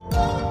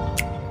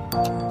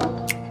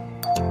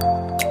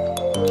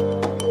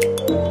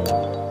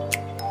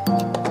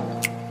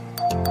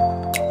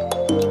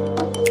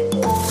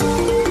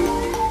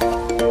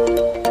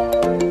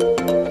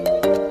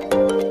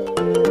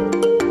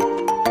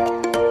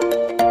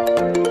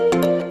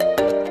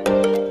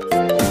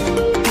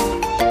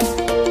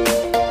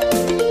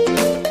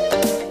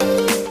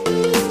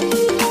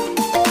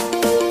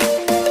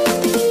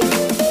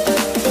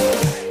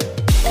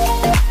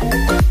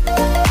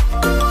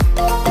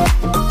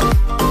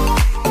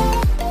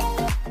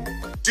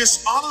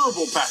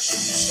Dishonorable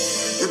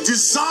passions. The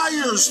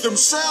desires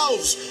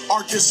themselves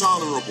are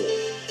dishonorable.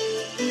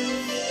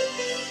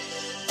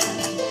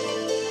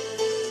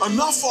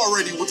 Enough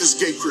already with this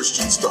gay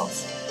Christian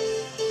stuff.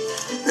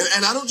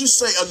 And I don't just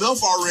say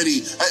enough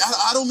already.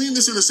 I don't mean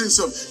this in the sense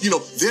of,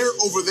 they're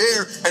over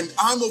there and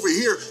I'm over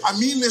here. I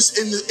mean this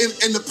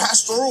in the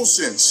pastoral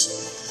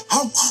sense.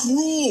 How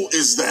cruel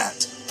is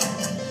that?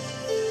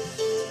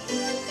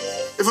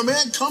 If a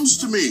man comes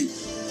to me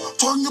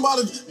talking about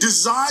a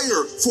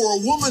desire for a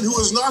woman who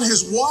is not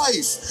his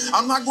wife,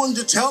 I'm not going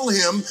to tell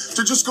him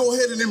to just go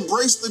ahead and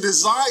embrace the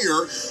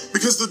desire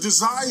because the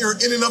desire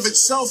in and of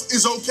itself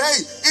is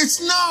okay. It's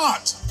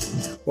not.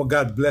 Well,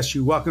 God bless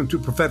you. Welcome to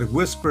Prophetic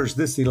Whispers.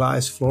 This is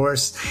Elias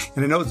Flores.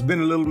 And I know it's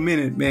been a little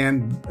minute,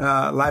 man.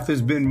 Life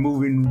has been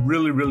moving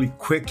really, really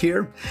quick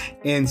here.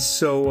 And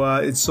so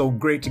it's so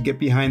great to get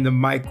behind the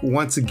mic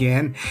once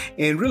again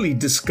and really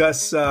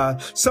discuss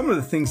some of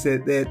the things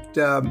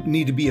that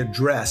need to be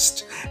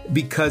addressed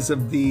because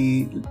of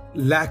the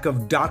lack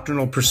of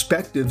doctrinal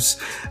perspectives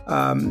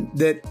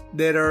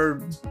that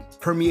are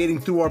permeating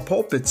through our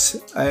pulpits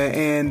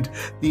and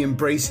the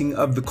embracing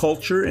of the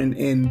culture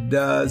and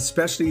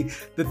especially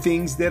the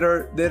things that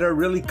are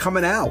really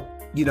coming out,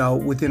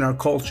 within our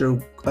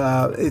culture.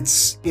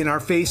 It's in our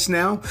face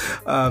now.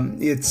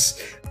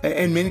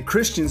 And many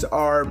Christians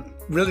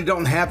really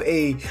don't have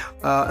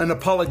an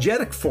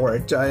apologetic for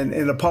it.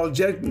 An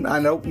apologetic,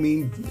 I don't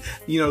mean,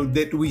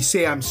 that we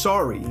say, I'm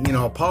sorry,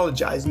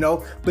 apologize.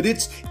 No, but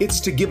it's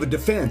to give a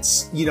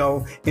defense,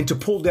 and to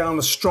pull down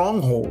a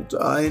stronghold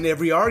in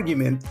every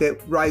argument that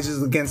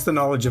rises against the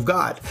knowledge of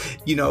God,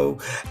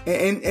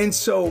 and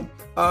so,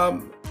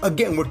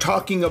 again, we're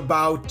talking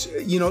about,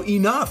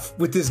 enough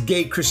with this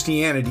gay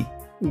Christianity,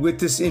 with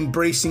this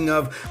embracing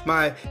of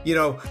my,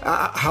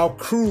 how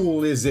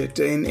cruel is it?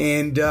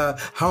 And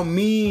how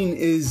mean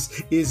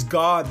is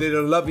God that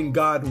a loving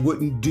God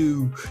wouldn't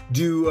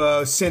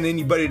send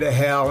anybody to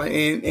hell?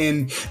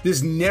 And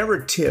this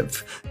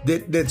narrative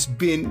that's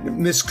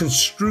been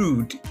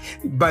misconstrued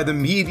by the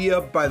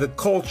media, by the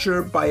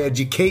culture, by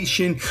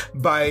education,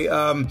 by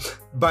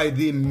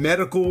the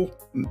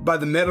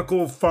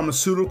medical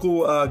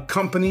pharmaceutical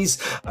companies,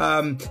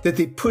 that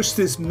they push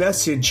this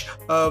message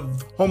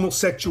of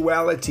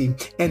homosexuality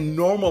and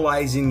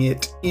normalizing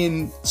it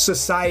in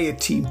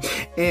society.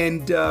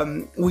 And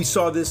we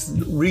saw this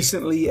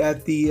recently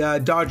at the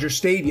Dodger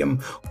Stadium,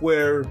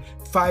 where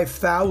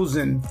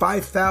 5,000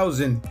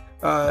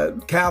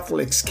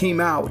 Catholics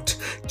came out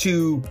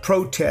to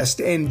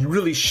protest and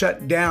really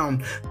shut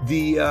down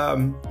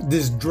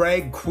this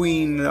drag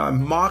queen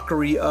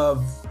mockery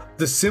of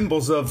the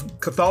symbols of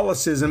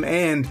Catholicism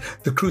and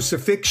the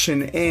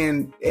crucifixion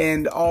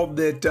and all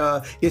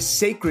that is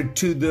sacred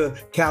to the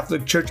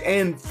Catholic Church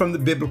and from the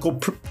biblical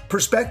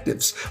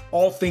perspectives.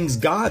 All things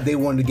God they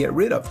wanted to get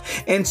rid of.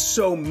 And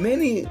so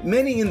many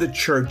in the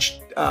church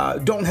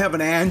don't have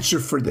an answer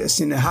for this.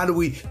 And how do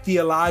we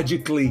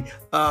theologically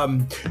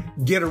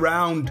get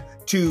around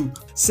to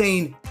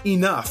saying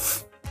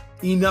enough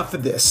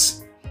of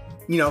this?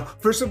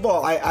 First of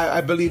all, I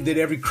believe that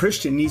every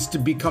Christian needs to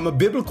become a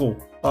biblical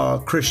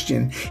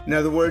Christian. In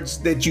other words,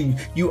 that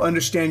you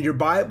understand your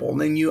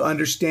Bible and you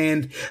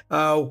understand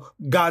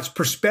God's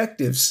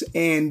perspectives.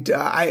 And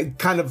I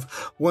kind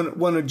of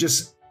want to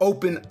just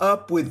open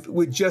up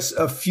with just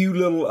a few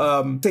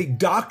little, say,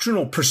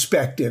 doctrinal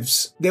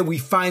perspectives that we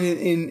find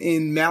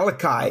in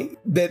Malachi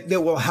that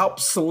will help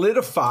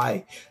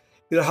solidify.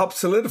 It'll help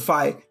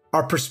solidify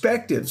our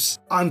perspectives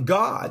on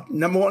God.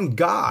 Number one,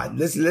 God.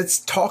 Let's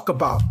talk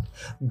about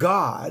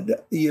God.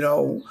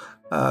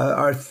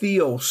 Our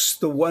theos,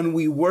 the one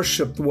we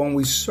worship, the one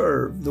we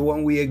serve, the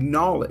one we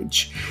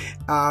acknowledge,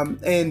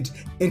 and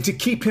to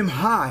keep him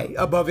high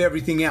above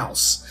everything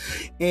else.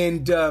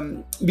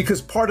 And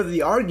because part of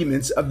the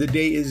arguments of the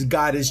day is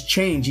God has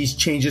changed. He's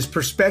changed his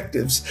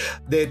perspectives,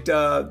 that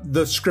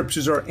the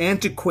scriptures are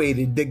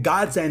antiquated, that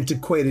God's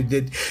antiquated,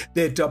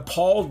 that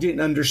Paul didn't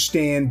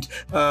understand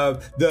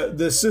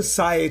the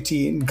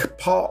society, and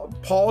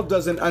Paul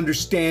doesn't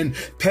understand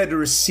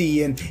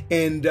pederasty,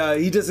 and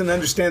he doesn't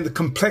understand the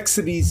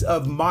complexities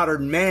of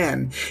modern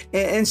man.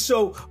 And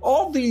so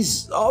all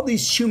these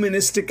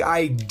humanistic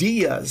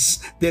ideas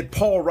that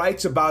Paul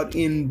writes about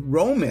in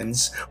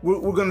Romans,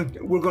 we're going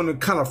to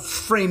kind of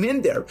frame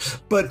in there.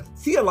 But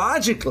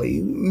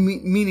theologically,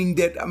 meaning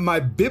that my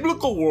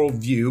biblical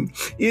worldview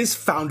is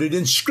founded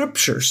in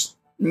scriptures.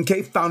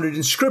 Okay, founded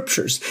in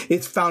scriptures.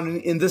 It's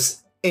founded in the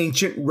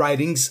ancient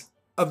writings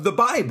of the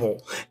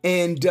Bible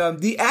and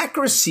the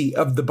accuracy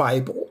of the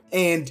Bible.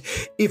 And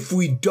if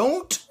we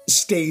don't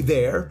stay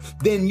there,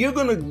 then you're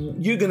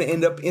gonna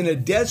end up in a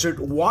desert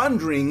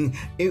wandering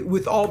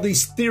with all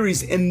these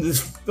theories and the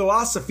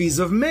philosophies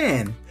of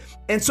man.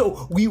 And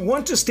so we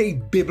want to stay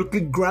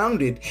biblically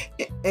grounded.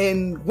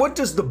 And what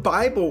does the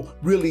Bible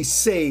really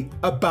say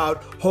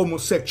about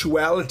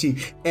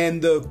homosexuality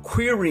and the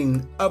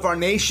queering of our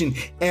nation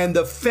and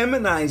the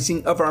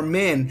feminizing of our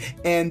men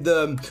and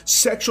the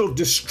sexual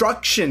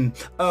destruction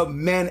of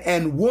man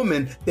and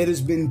woman that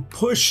has been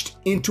pushed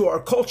into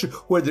our culture,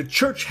 where the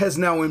church has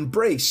now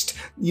embraced,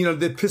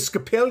 the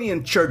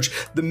Episcopalian church,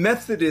 the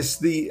Methodists,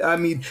 the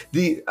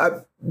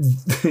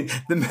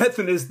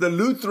Methodists, the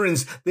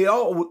Lutherans, they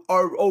all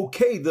are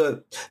okay.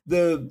 The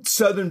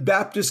Southern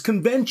Baptist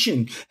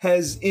Convention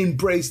has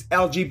embraced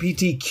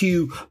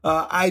LGBTQ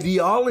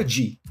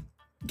ideology.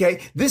 Okay,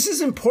 this is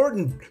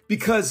important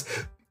because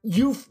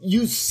you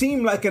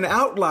seem like an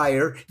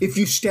outlier if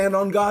you stand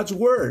on God's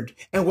word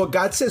and what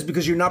God says,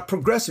 because you're not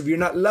progressive, you're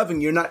not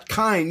loving, you're not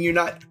kind,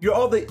 you're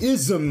all the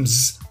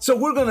isms. So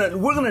we're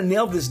gonna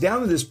nail this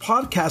down in this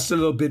podcast a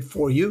little bit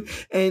for you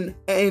and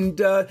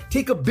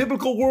take a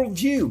biblical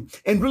worldview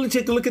and really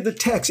take a look at the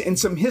text and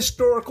some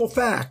historical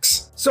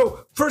facts.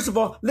 So first of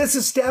all, let's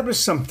establish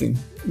something.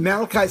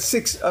 Malachi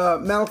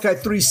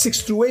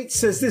 3:6-8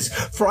 says this: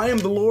 "For I am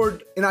the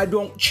Lord, and I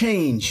don't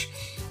change.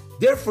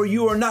 Therefore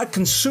you are not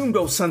consumed,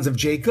 O sons of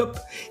Jacob,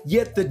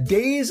 yet the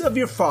days of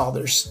your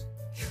fathers.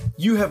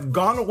 You have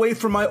gone away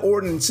from my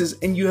ordinances,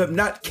 and you have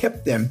not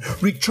kept them.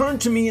 Return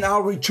to me, and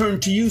I'll return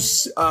to you,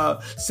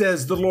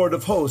 says the Lord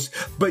of hosts.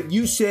 But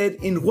you said,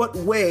 in what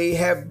way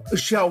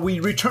shall we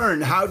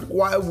return?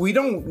 Why we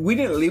didn't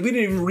leave? We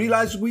didn't even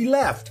realize we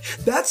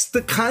left." That's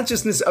the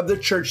consciousness of the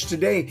church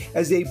today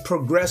as they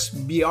progress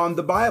beyond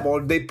the Bible.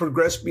 They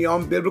progress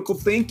beyond biblical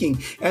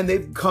thinking, and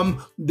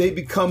they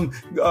become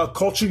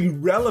culturally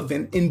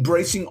relevant,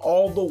 embracing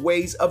all the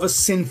ways of a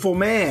sinful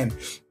man.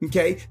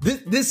 Okay,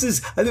 this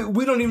is,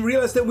 we don't even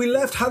realize that we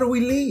left. How do we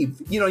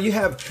leave? You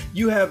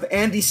have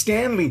Andy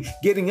Stanley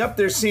getting up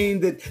there saying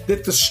that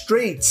the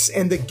straights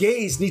and the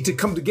gays need to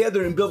come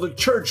together and build a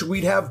church.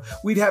 We'd have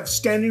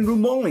standing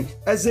room only,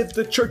 as if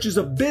the church is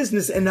a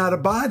business and not a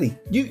body.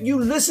 You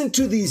listen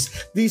to these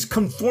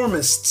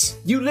conformists.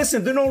 You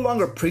listen. They're no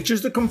longer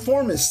preachers. They're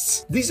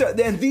conformists.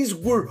 These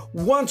were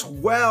once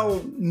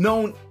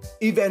well-known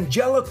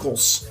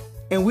evangelicals,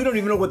 and we don't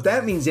even know what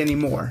that means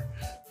anymore.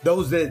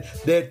 Those that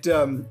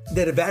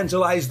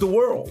evangelize the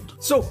world.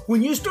 So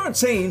when you start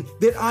saying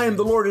that I am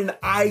the Lord and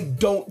I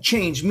don't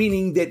change,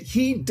 meaning that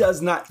He does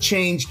not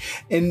change,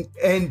 and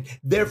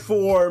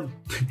therefore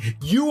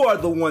you are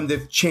the one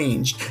that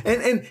changed.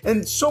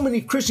 And so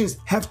many Christians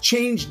have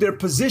changed their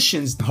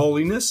positions: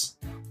 holiness,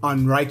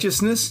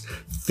 unrighteousness,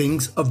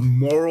 things of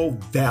moral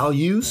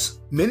values.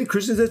 Many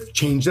Christians have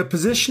changed their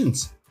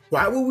positions.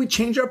 Why would we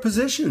change our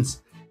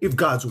positions? If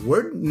God's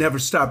word never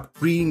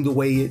stopped reading the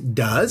way it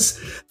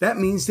does, that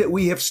means that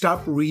we have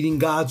stopped reading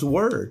God's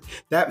word.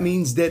 That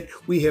means that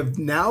we have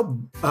now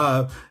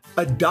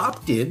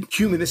adopted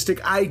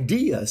humanistic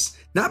ideas,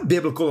 not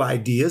biblical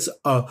ideas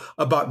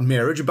about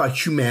marriage,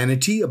 about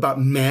humanity, about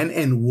man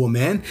and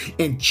woman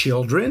and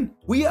children.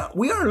 We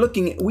are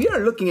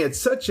looking at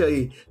such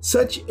a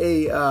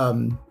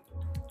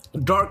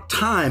dark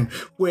time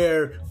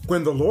where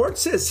when the Lord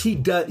says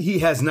He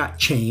has not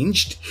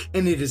changed,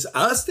 and it is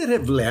us that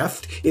have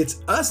left,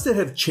 it's us that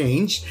have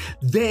changed,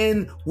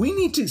 then we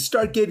need to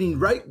start getting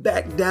right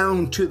back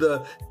down to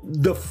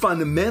the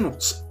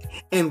fundamentals.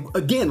 And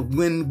again,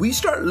 when we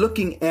start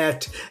looking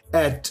at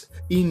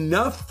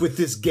enough with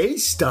this gay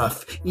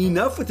stuff,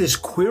 enough with this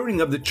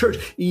queering of the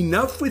church,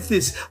 enough with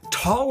this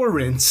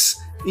tolerance,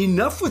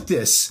 enough with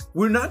this.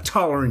 We're not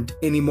tolerant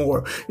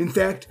anymore. In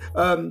fact,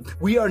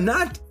 we are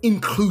not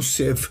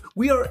inclusive.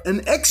 We are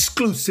an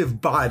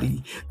exclusive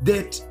body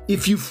that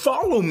if you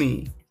follow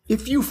me,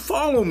 you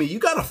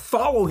got to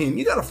follow Him.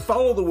 You got to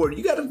follow the word.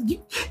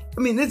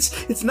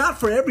 It's not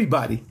for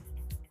everybody.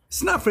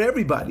 It's not for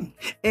everybody.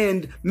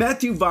 And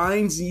Matthew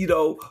Vines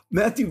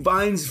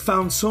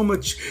found so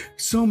much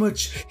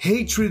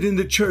hatred in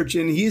the church,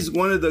 and he's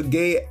one of the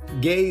gay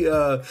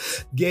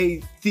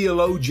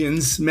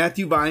theologians.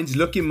 Matthew Vines,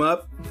 look him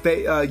up.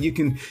 You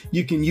can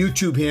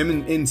YouTube him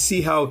and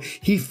see how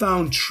he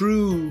found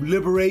true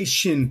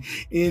liberation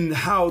in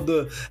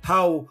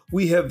how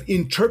we have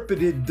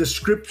interpreted the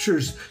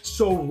scriptures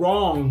so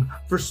wrong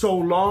for so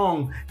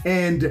long,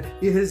 and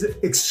it has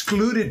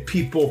excluded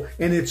people,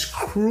 and it's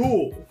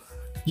cruel.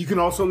 You can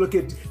also look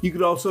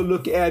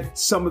at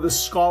some of the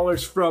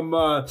scholars from,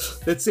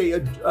 let's say,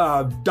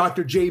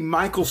 Dr. J.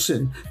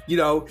 Michelson.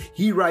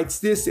 He writes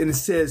this, and it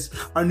says,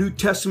 our New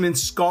Testament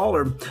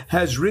scholar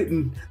has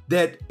written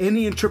that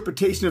any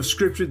interpretation of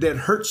Scripture that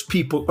hurts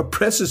people,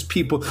 oppresses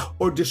people,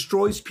 or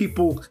destroys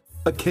people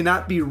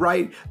cannot be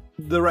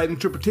the right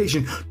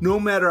interpretation, no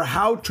matter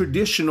how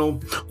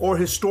traditional or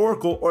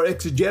historical or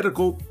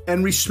exegetical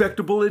and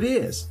respectable it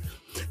is.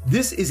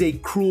 This is a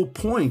cruel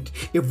point.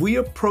 If we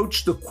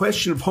approach the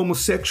question of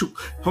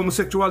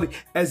homosexuality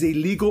as a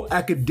legal,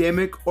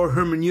 academic, or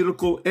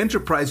hermeneutical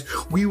enterprise,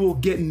 we will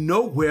get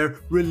nowhere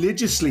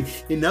religiously.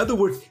 In other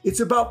words, it's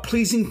about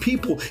pleasing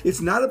people.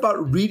 It's not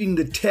about reading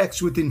the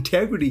text with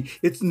integrity.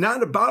 It's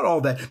not about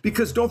all that.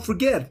 Because don't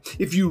forget,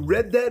 if you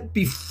read that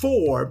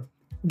before,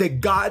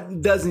 that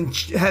God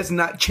has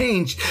not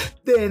changed,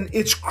 then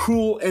it's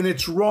cruel and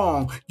it's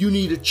wrong. You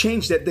need to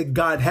change that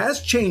God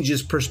has changed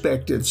his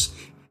perspectives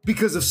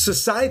because of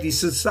society.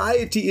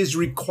 Society is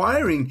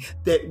requiring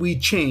that we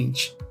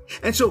change.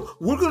 And so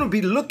we're going to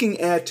be looking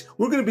at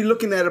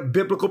a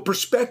biblical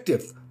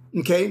perspective,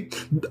 okay?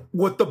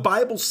 What the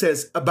Bible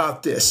says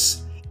about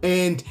this.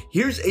 And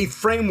here's a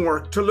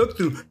framework to look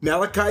through.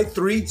 Malachi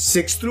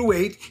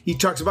 3:6-8, he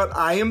talks about,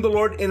 I am the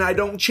Lord and I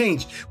don't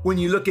change. When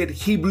you look at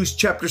Hebrews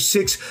chapter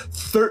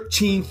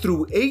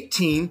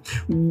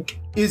 6:13-18,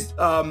 is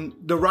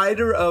the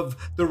writer of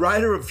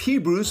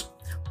Hebrews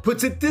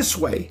puts it this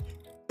way.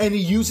 And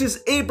he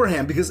uses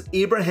Abraham because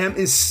Abraham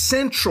is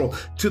central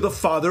to the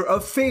father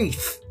of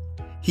faith.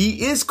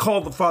 He is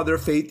called the father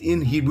of faith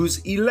in Hebrews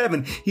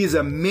 11. He is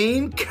a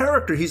main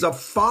character. He's a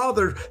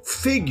father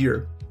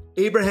figure.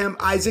 Abraham,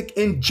 Isaac,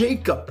 and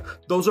Jacob.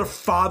 Those are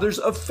fathers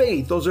of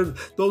faith. Those are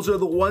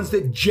the ones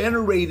that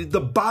generated the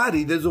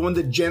body. Those are the ones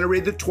that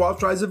generated the 12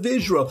 tribes of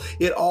Israel.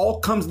 It all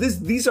comes.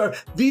 These are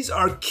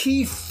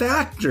key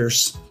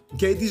factors.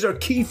 Okay, these are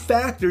key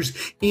factors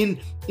in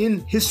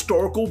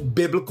historical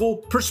biblical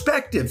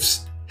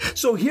perspectives.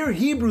 So here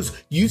Hebrews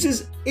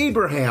uses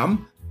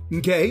Abraham,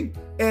 okay,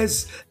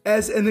 as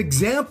an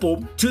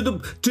example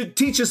to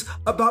teach us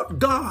about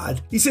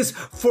God. He says,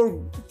 for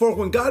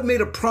when God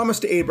made a promise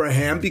to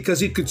Abraham,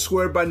 because he could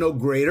swear by no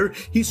greater,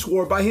 he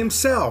swore by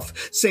himself,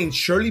 saying,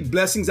 surely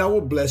blessings I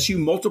will bless you,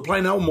 multiply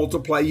and I will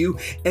multiply you.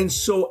 And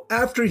so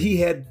after he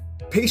had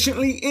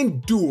patiently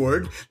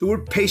endured, the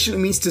word patient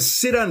means to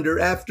sit under.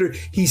 After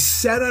he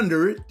sat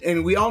under it,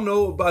 and we all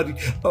know about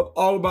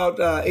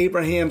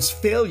Abraham's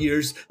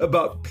failures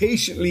about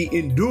patiently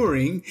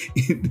enduring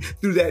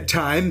through that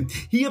time,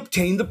 he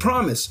obtained the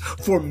promise.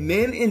 For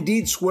men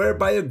indeed swear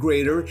by a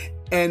greater,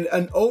 and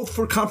an oath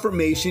for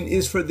confirmation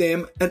is for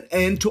them an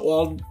end to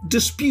all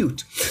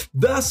dispute.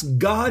 Thus,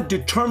 God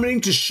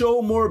determining to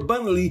show more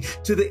abundantly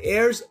to the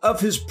heirs of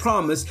his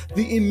promise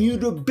the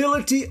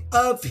immutability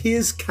of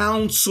his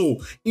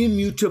counsel.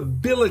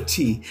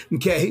 Immutability,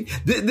 okay?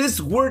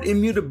 This word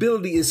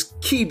immutability is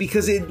key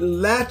because it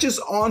latches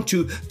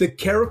onto the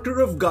character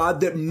of God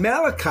that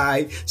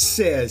Malachi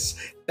says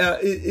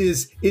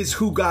is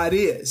who God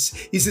is.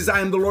 He says,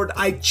 I am the Lord,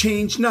 I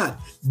change not.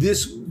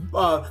 This,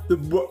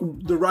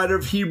 the writer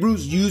of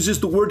Hebrews uses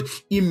the word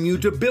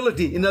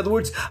immutability. In other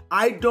words,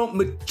 I don't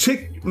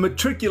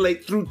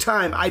matriculate through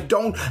time.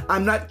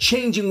 I'm not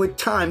changing with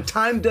time.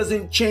 Time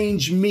doesn't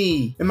change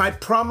me. And my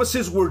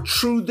promises were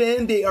true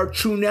then, they are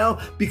true now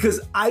because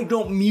I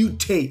don't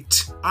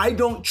mutate. I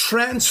don't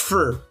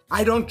transfer.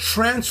 I don't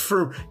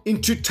transfer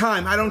into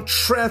time. I don't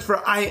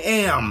transfer. I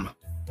am.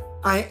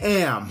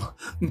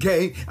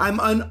 Okay? I'm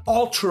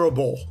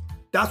unalterable.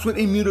 That's what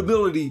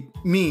immutability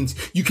means.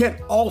 You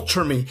can't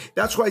alter me.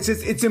 That's why it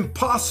says it's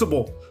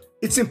impossible.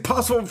 It's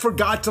impossible for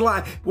God to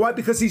lie. Why?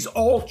 Because he's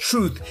all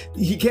truth.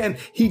 He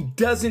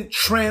doesn't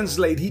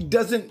translate. He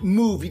doesn't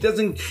move. He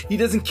doesn't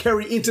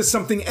carry into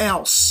something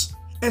else.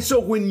 And so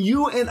when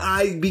you and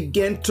I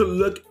begin to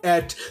look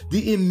at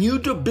the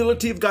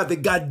immutability of God,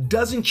 that God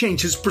doesn't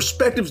change, his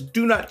perspectives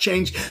do not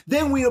change,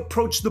 then we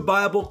approach the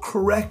Bible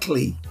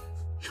correctly.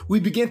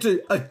 We begin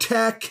to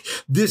attack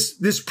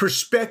this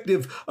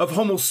perspective of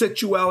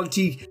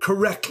homosexuality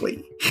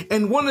correctly.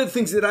 And one of the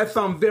things that I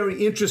found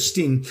very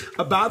interesting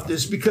about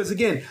this, because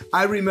again,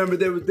 I remember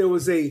there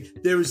was a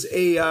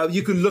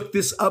you can look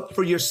this up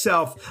for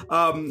yourself.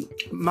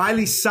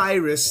 Miley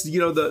Cyrus,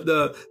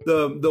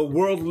 the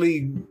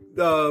worldly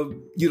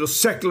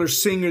secular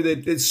singer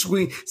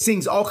that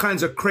sings all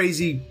kinds of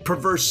crazy,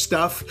 perverse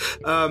stuff.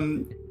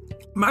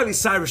 Miley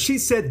Cyrus, she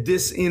said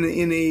this in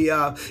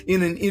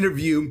an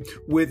interview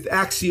with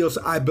Axios,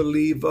 I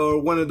believe,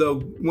 or one of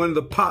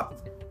the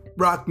pop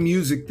rock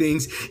music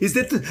things, is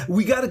that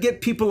we got to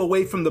get people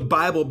away from the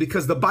Bible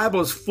because the Bible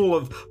is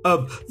full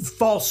of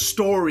false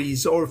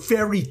stories or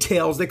fairy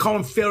tales. They call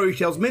them fairy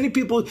tales. Many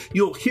people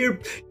you'll hear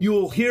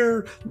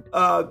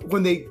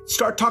when they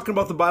start talking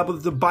about the Bible,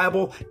 that the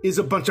Bible is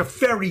a bunch of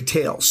fairy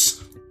tales.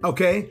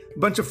 Okay, a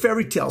bunch of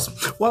fairy tales.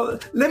 Well,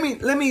 let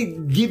me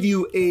give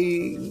you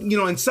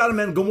in Sodom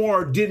and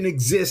Gomorrah didn't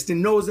exist,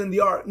 and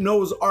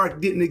Noah's Ark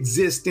didn't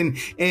exist, and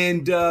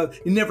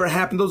it never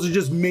happened. Those are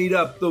just made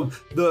up.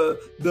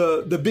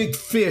 The big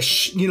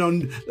fish,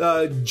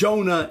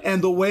 Jonah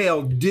and the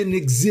whale didn't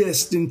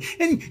exist, and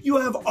you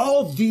have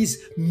all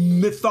these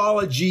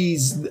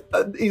mythologies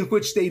in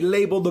which they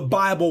label the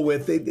Bible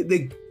with.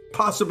 They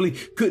possibly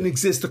couldn't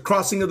exist. The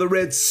crossing of the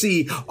Red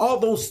Sea, all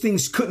those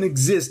things couldn't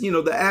exist.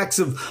 The acts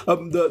of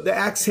the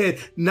axe head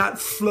not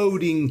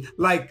floating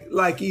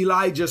like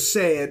Elijah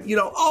said.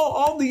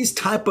 All these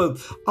type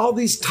of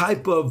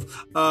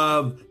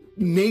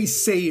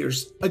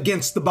naysayers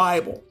against the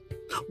Bible.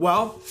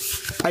 Well,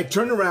 I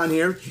turned around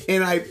here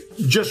and I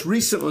just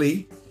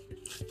recently,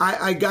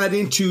 I got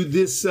into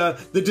this,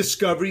 the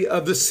discovery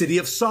of the city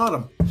of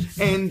Sodom.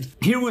 And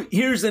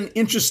here's an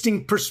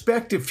interesting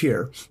perspective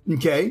here,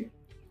 okay?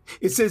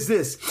 It says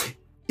this,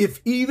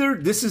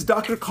 this is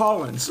Dr.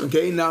 Collins,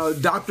 okay? Now,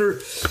 Dr.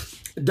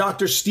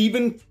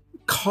 Stephen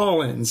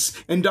Collins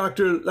and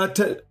Dr.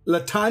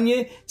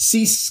 Latanya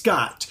C.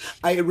 Scott.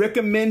 I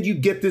recommend you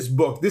get this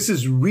book. This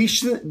is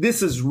recent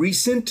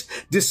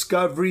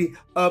discovery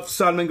of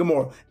Sodom and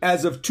Gomorrah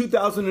as of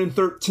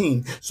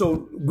 2013.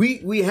 So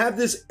we have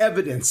this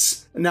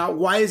evidence. Now,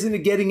 why isn't it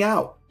getting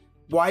out?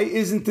 Why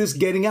isn't this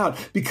getting out?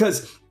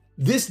 Because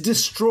this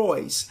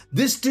destroys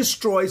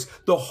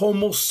the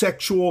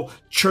homosexual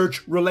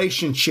church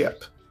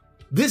relationship.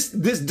 This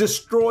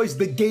destroys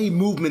the gay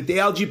movement, the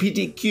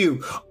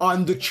LGBTQ,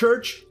 on the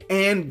church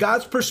and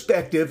God's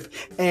perspective,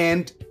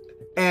 and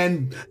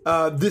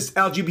this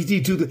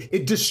LGBT2,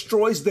 it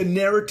destroys the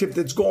narrative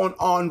that's going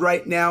on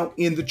right now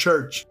in the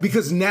church.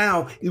 Because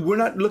now we're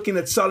not looking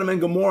at Sodom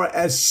and Gomorrah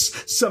as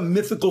some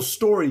mythical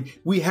story.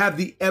 We have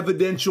the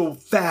evidential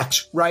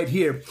facts right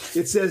here.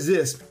 It says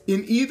this,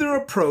 in either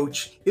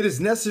approach, it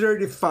is necessary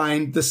to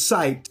find the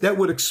site that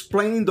would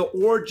explain the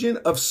origin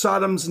of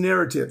Sodom's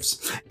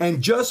narratives,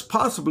 and just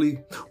possibly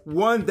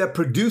one that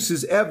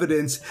produces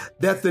evidence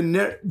that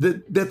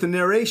the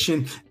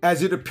narration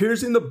as it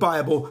appears in the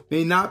Bible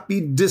may not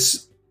be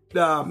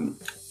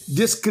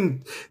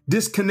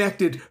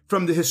disconnected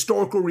from the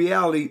historical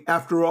reality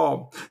after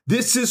all.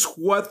 This is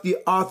what the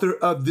author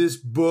of this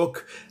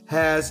book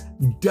has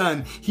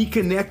done. He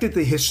connected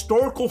the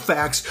historical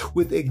facts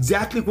with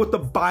exactly what the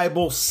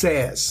Bible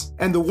says.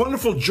 And the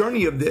wonderful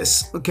journey of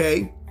this,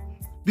 okay,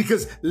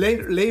 because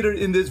later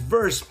in this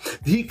verse,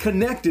 he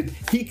connected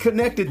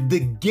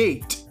the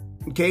gate,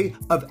 okay,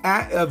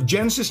 of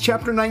Genesis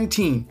chapter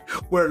 19,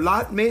 where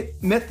Lot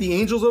met the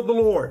angels of the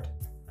Lord.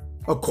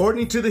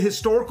 According to the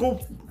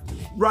historical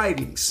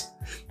writings,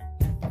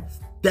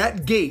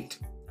 that gate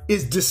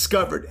is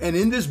discovered. And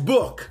in this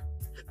book,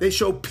 they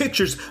show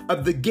pictures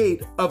of the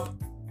gate of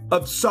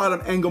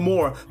Sodom and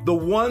Gomorrah, the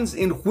ones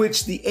in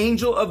which the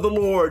angel of the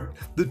Lord,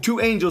 the two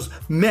angels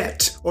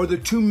met, or the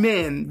two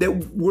men that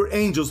were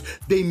angels,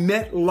 they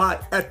met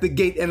Lot at the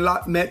gate, and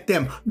Lot met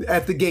them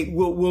at the gate.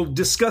 We'll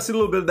discuss a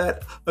little bit of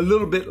that a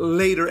little bit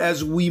later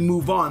as we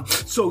move on.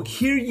 So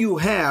here you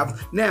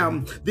have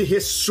now the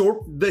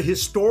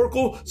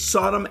historical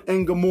Sodom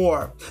and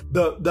Gomorrah,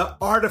 the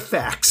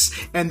artifacts,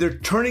 and they're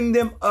turning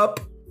them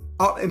up.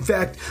 In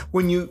fact,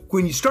 when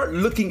you start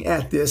looking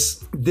at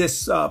this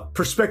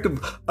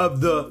perspective of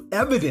the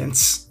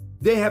evidence,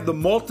 they have the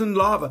molten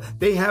lava,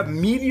 they have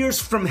meteors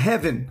from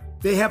heaven,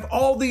 they have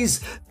all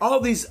these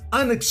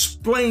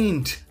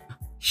unexplained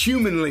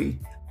humanly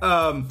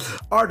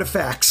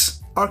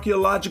artifacts,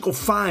 archaeological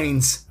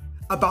finds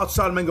about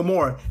Sodom and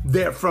Gomorrah.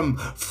 They're from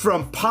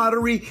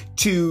pottery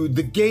to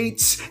the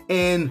gates,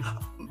 and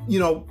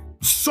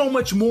so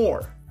much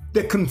more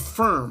that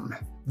confirm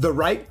the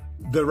right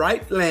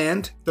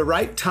land, the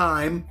right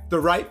time, the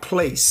right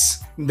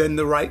place, then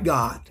the right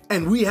God.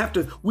 And we have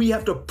to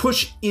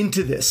push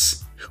into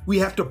this. We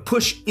have to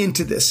push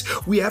into this.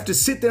 We have to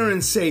sit there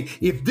and say,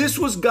 if this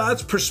was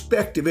God's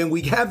perspective, and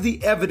we have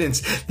the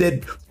evidence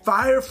that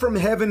fire from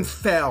heaven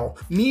fell,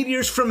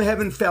 meteors from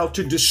heaven fell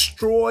to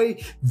destroy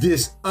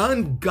these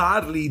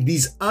ungodly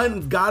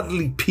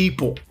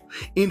people,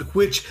 in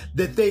which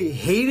that they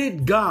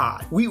hated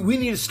God, we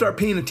need to start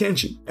paying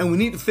attention, and we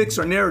need to fix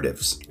our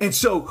narratives. And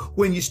so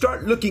when you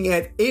start looking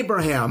at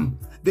Abraham,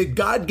 that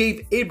God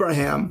gave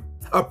Abraham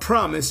a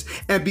promise,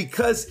 and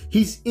because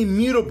he's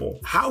immutable,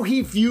 how he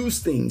views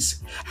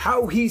things,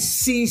 how he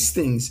sees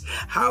things,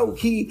 how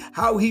he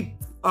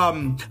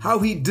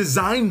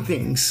designed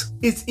things,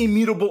 it's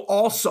immutable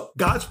also.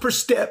 God's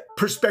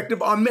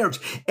perspective on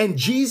marriage. And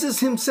Jesus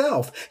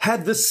himself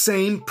had the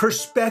same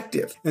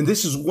perspective. And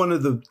this is one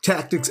of the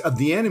tactics of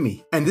the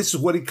enemy. And this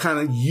is what he kind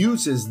of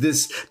uses,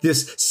 this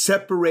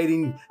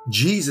separating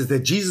Jesus, that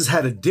Jesus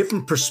had a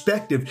different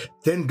perspective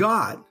than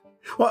God.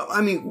 Well,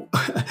 I mean,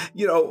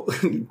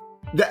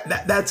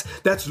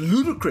 that's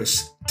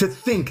ludicrous to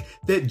think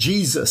that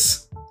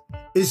Jesus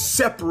is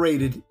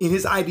separated in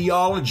his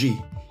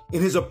ideology,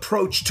 in his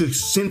approach to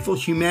sinful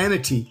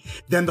humanity,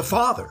 than the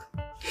Father.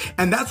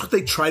 And that's what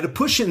they try to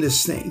push in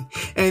this thing.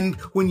 And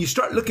when you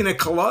start looking at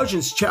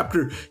Colossians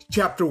chapter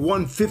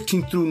 1,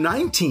 15 through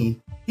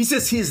 19, he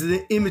says he is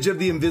the image of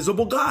the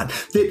invisible God,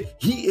 that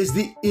he is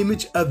the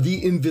image of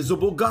the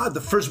invisible God,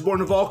 the firstborn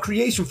of all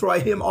creation. For by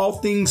him all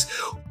things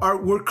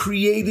were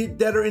created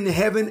that are in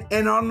heaven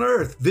and on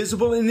earth,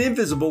 visible and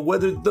invisible,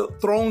 whether the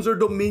thrones or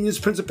dominions,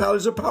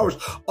 principalities or powers.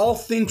 All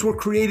things were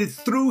created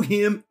through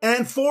him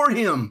and for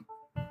him.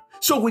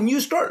 So when you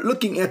start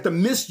looking at the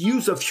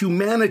misuse of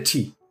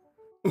humanity,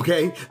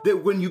 okay,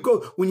 that when you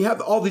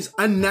have all these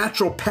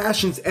unnatural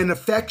passions and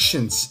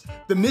affections,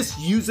 the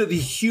misuse of the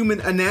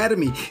human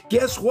anatomy,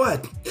 guess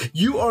what?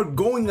 You are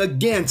going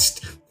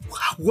against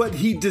what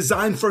he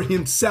designed for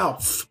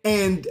himself.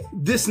 And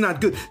this is not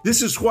good.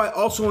 This is why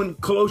also in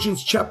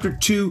Colossians chapter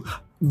 2,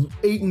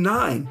 8 and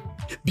 9,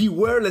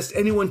 Beware lest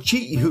anyone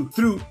cheat you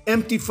through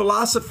empty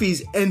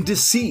philosophies and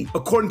deceit,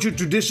 according to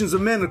traditions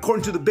of men,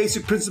 according to the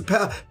basic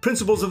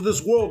principles of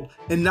this world,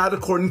 and not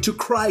according to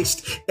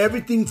Christ.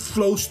 Everything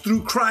flows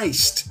through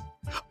Christ.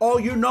 All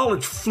your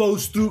knowledge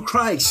flows through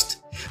Christ.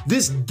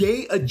 This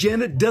gay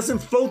agenda doesn't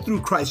flow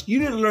through Christ. You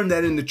didn't learn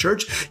that in the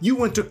church. You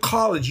went to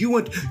college. You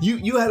had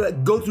to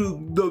go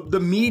through the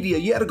media.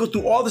 You had to go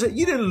through all this.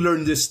 You didn't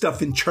learn this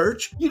stuff in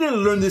church. You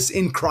didn't learn this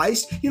in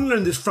Christ. You didn't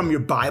learn this from your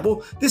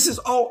Bible. This is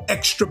all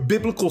extra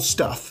biblical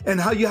stuff,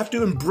 and how you have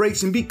to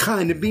embrace and be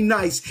kind and be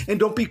nice and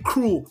don't be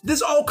cruel.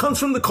 This all comes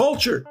from the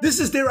culture. This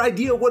is their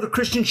idea of what a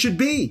Christian should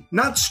be.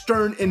 Not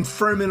stern and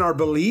firm in our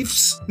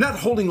beliefs, not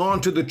holding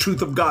on to the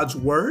truth of God's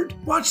word.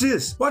 Watch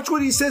this. Watch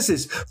what he says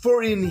is,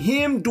 for in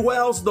him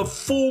dwells the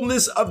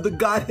fullness of the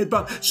Godhead.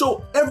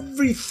 So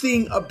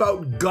everything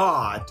about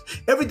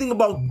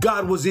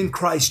God was in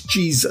Christ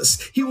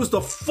Jesus. He was the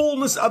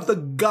fullness of the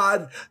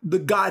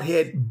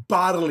Godhead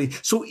bodily.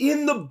 So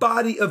in the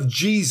body of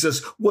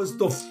Jesus was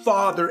the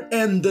Father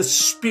and the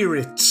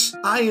Spirit.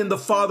 I and the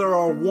Father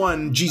are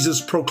one,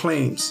 Jesus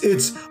proclaims.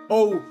 It's,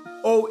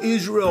 oh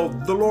Israel,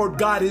 the Lord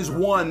God is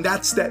one.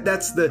 That's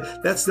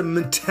the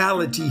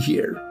mentality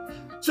here.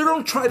 So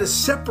don't try to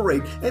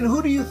separate. And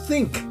who do you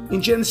think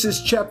in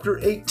Genesis chapter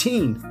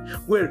 18,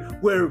 where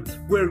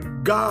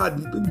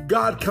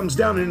God comes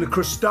down in the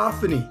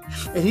Christophany,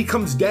 and he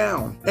comes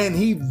down and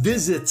he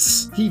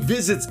visits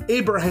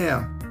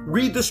Abraham.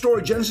 Read the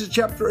story, Genesis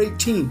chapter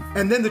 18.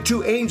 And then the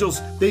two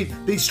angels,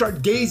 they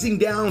start gazing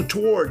down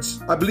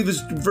towards, I believe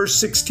it's verse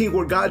 16,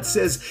 where God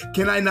says,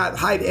 can I not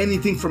hide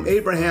anything from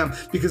Abraham?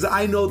 Because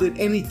I know that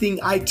anything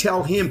I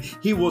tell him,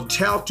 he will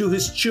tell to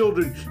his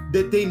children,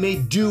 that they may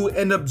do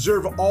and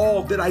observe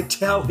all that I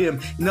tell him.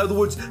 In other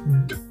words,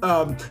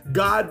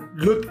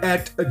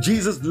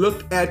 Jesus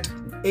looked at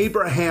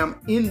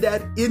Abraham in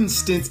that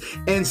instance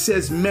and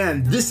says,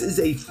 man, this is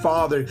a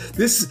father.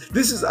 This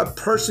is a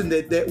person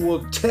that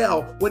will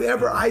tell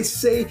whatever I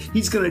say.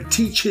 He's going to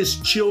teach his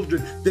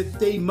children that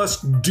they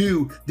must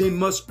do, they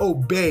must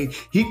obey.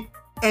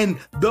 And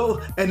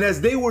as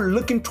they were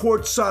looking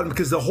towards Sodom,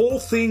 because the whole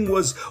thing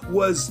was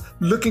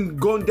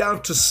going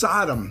down to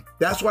Sodom.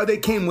 That's why they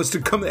came, was to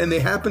come, and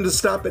they happened to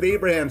stop at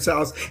Abraham's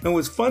house. And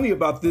what's funny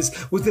about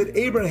this was that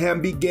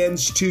Abraham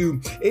begins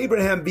to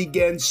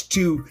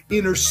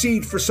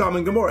intercede for Sodom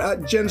and Gomorrah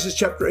at Genesis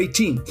chapter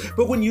 18.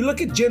 But when you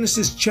look at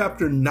Genesis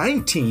chapter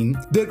 19,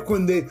 that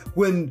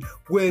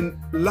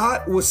when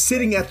Lot was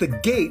sitting at the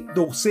gate,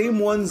 the same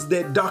ones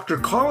that Dr.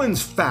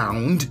 Collins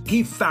found,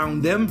 he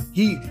found them.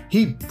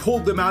 He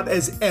pulled them out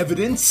as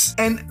evidence,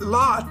 and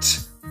Lot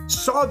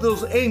saw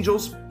those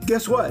angels.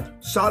 Guess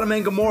what? Sodom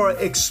and Gomorrah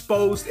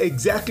exposed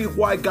exactly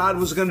why God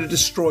was going to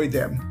destroy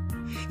them.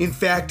 In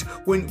fact,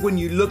 when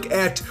you look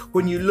at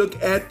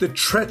the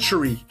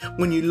treachery,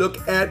 when you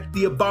look at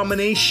the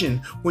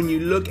abomination, when you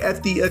look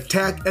at the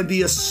attack and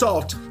the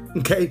assault,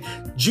 okay,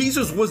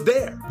 Jesus was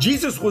there.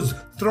 Jesus was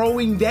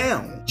throwing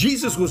down.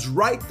 Jesus was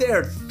right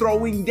there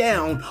throwing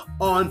down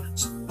on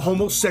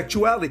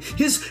homosexuality.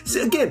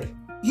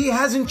 He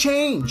hasn't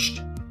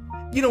changed.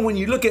 You know, when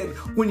you look at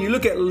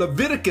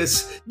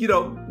Leviticus,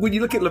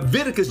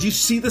 you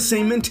see the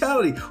same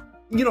mentality.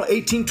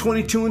 18,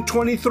 22, and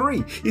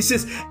 23. It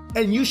says,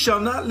 and you shall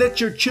not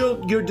let your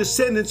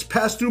descendants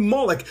pass through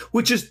Moloch,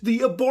 which is the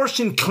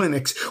abortion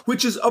clinics,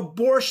 which is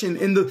abortion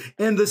and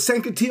the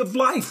sanctity of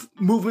life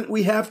movement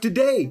we have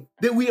today.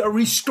 That we are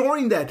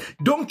restoring that.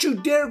 Don't you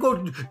dare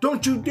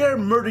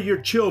murder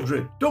your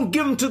children. Don't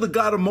give them to the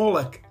god of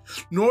Moloch.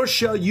 Nor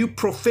shall you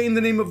profane the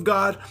name of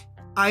God.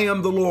 I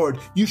am the Lord.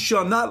 You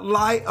shall not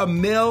lie a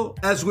male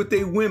as with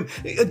a whim.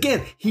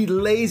 Again, he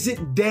lays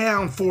it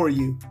down for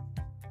you.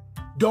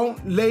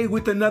 Don't lay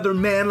with another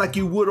man like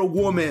you would a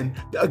woman.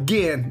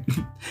 Again,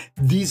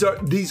 these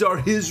are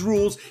his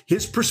rules,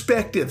 his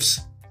perspectives.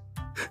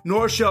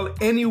 Nor shall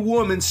any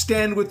woman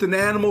stand with an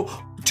animal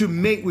to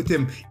mate with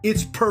him.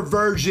 It's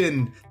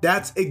perversion.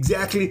 That's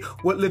exactly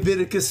what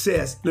Leviticus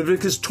says.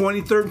 Leviticus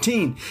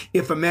 20:13.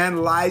 If a man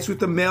lies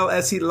with a male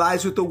as he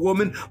lies with a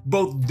woman,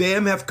 both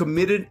them have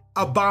committed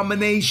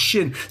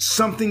abomination,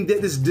 something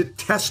that is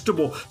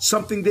detestable,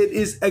 something that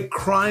is a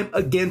crime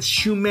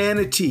against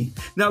humanity.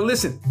 Now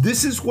listen,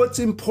 this is what's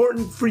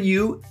important for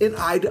you and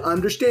I to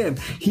understand.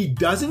 He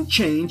doesn't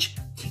change.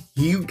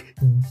 You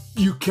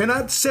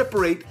cannot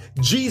separate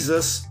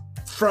Jesus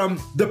from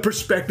the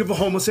perspective of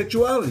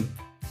homosexuality.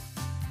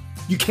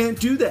 You can't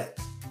do that.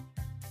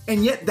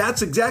 And yet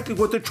that's exactly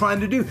what they're trying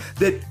to do.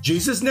 That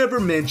Jesus never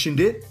mentioned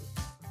it.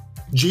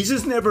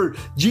 Jesus never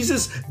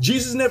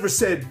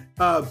said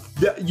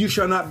that you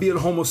shall not be a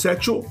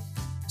homosexual.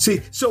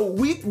 See, so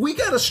we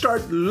got to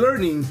start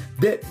learning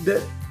that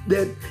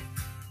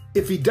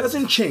if he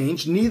doesn't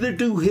change, neither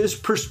do his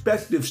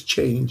perspectives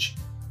change.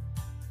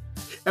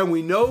 And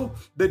we know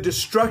the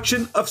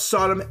destruction of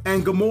Sodom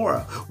and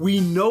Gomorrah.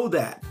 We know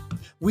that.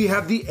 We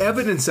have the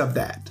evidence of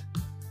that.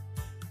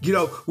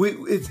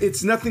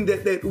 It's nothing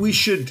that we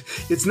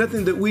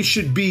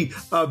should be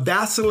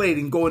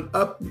vacillating, going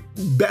up,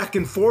 back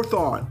and forth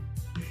on.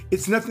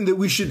 It's nothing that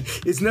we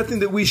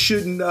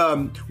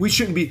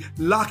shouldn't be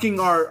locking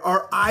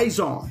our eyes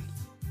on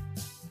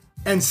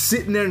and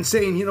sitting there and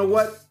saying, you know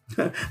what?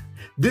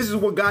 This is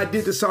what God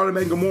did to Sodom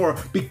and Gomorrah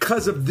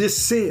because of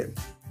this sin.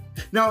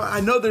 Now,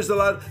 I know there's a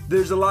lot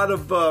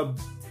of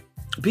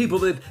people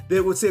that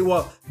would say,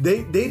 well,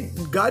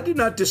 God did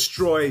not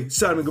destroy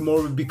Sodom and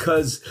Gomorrah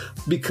because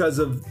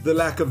of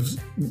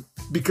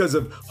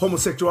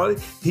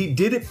homosexuality. He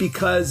did it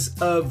because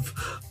of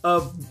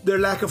their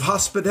lack of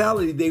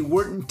hospitality. They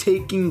weren't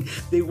taking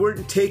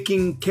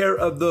care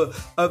of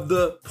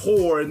the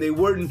poor, and they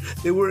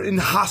were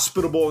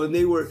inhospitable, and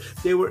they were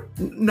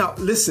now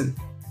listen.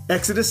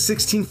 Exodus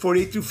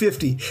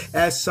 16:48-50.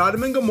 As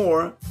Sodom and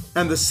Gomorrah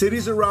and the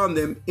cities around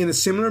them, in a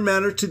similar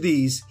manner to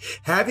these,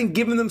 having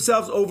given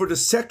themselves over to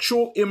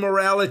sexual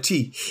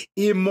immorality,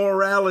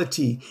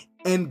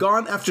 and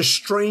gone after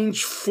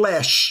strange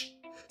flesh.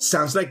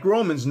 Sounds like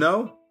Romans,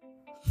 no?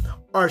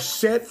 Are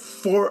set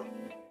for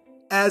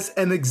as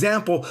an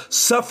example,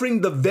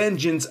 suffering the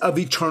vengeance of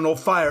eternal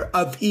fire,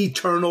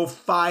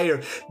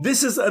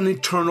 This is an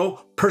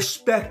eternal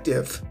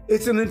perspective.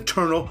 It's an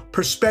eternal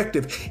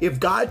perspective. If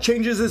God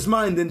changes his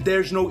mind, then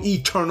there's no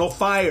eternal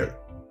fire.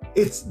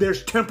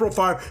 There's temporal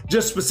fire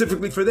just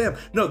specifically for them.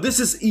 No,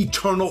 this is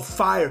eternal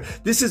fire.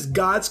 This is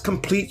God's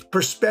complete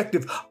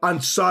perspective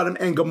on Sodom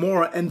and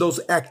Gomorrah and those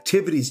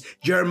activities.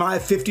 Jeremiah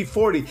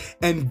 50:40.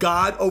 And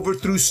God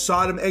overthrew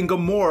Sodom and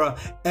Gomorrah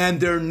and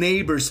their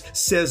neighbors,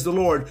 says the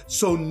Lord.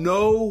 So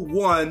no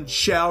one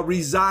shall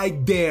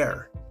reside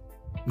there.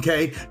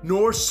 Okay,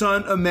 nor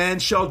son of man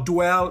shall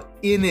dwell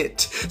in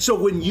it. So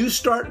when you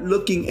start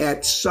looking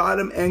at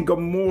Sodom and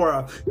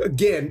Gomorrah,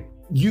 again,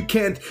 you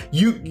can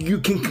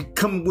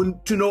come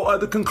to no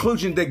other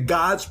conclusion that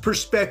God's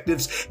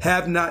perspectives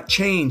have not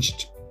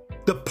changed.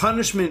 The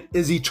punishment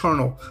is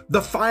eternal.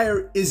 The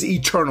fire is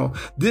eternal.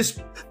 This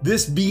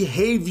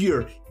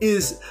behavior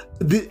is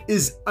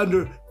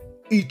under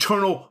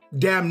eternal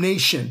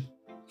damnation.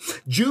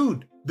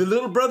 Jude, the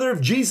little brother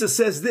of Jesus,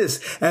 says this: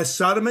 as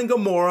Sodom and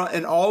Gomorrah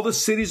and all the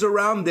cities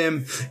around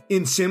them,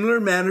 in similar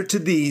manner to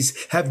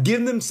these, have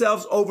given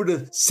themselves over to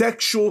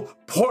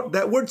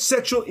that word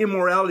sexual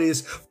immorality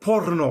is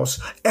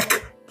pornos,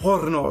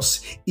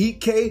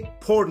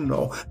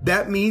 porno.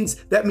 That means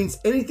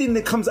anything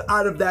that comes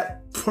out of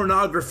that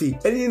pornography,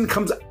 anything that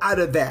comes out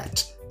of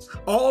that,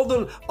 all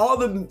the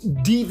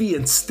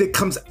deviance that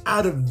comes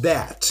out of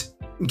that.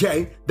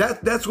 Okay,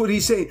 that's what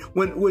he's saying.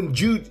 When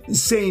Jude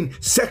is saying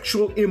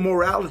sexual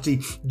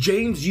immorality,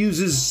 James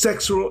uses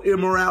sexual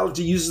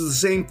immorality, uses the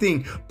same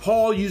thing.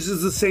 Paul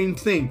uses the same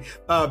thing.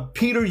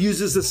 Peter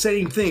uses the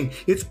same thing.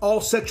 It's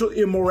all sexual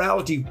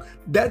immorality.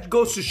 That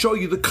goes to show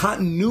you the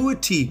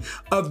continuity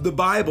of the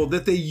Bible,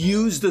 that they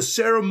use the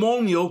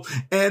ceremonial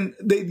and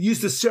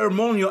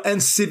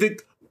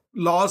civic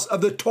laws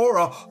of the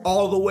Torah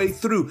all the way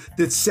through,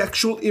 that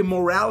sexual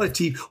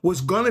immorality was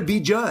going to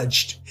be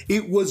judged.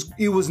 It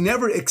was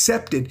never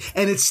accepted,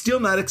 and it's still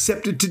not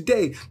accepted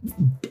today,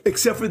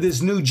 except for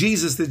this new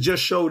Jesus that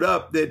just showed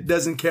up, that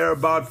doesn't care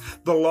about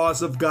the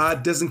laws of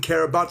God, doesn't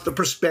care about the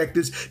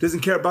perspectives,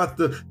 doesn't care about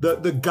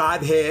the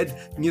Godhead,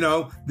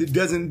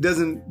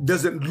 that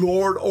doesn't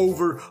lord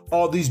over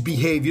all these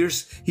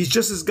behaviors. He's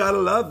just this God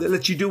of love that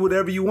lets you do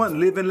whatever you want,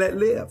 live and let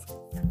live.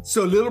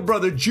 So little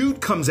brother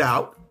Jude comes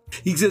out.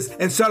 He says,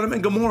 and Sodom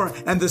and Gomorrah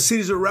and the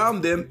cities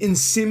around them, in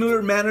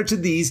similar manner to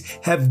these,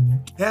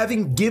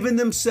 having given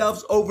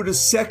themselves over to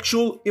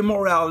sexual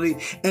immorality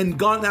and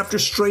gone after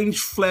strange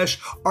flesh,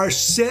 are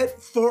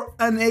set for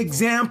an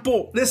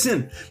example.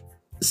 Listen,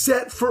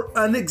 set for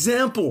an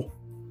example.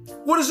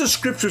 What is the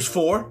scriptures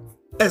for?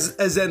 As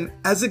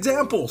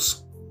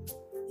examples.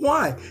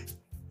 Why?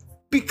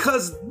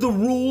 Because the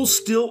rules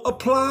still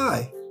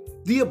apply.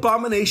 The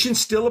abomination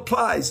still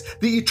applies.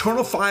 The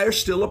eternal fire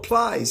still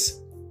applies.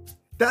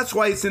 That's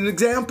why it's an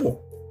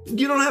example.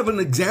 You don't have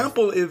an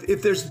example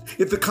if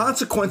the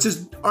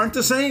consequences aren't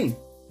the same.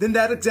 Then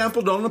that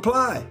example don't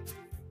apply.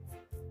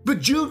 But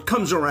Jude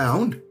comes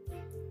around,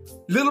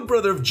 little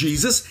brother of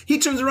Jesus. He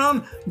turns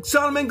around.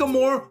 Sodom and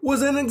Gomorrah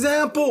was an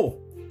example,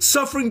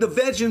 suffering the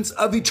vengeance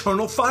of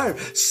eternal fire.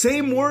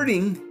 Same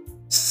wording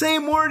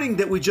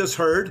that we just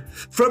heard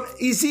from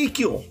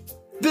Ezekiel.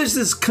 There's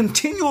this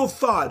continual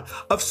thought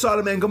of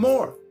Sodom and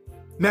Gomorrah.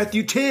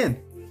 Matthew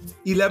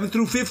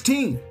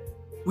 10:11-15.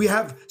 We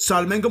have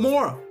Sodom and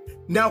Gomorrah.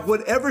 Now,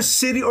 whatever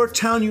city or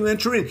town you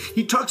enter in,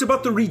 he talks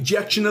about the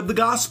rejection of the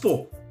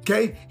gospel.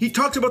 Okay? He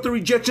talks about the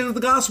rejection of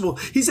the gospel.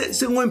 He said,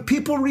 so when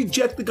people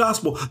reject the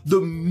gospel, the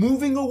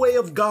moving away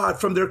of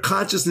God from their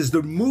consciousness,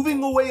 the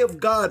moving away of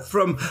God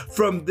from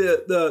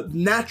the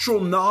natural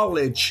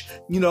knowledge,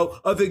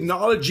 of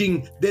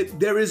acknowledging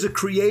that there is a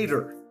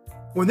creator.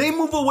 When they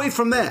move away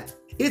from that,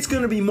 it's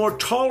going to be more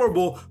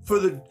tolerable for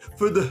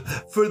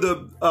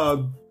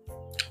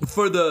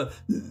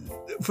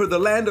the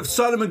land of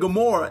Sodom and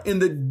Gomorrah in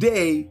the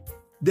day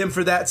than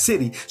for that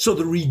city. So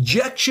the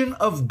rejection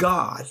of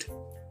God.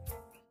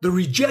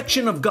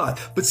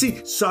 But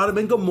see, Sodom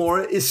and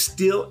Gomorrah is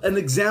still an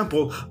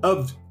example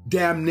of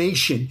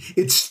damnation.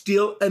 It's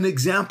still an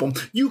example.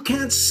 You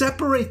can't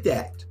separate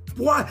that.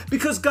 Why?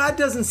 Because God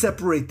doesn't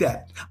separate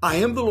that. I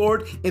am the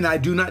Lord and I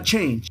do not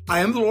change. I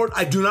am the Lord,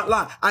 I do not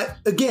lie.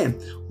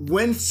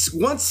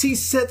 Once he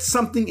sets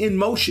something in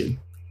motion,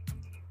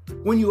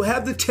 when you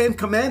have the 10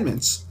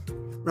 commandments,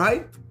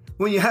 right?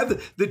 When you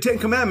have the 10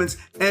 commandments,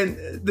 and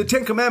the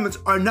 10 commandments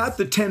are not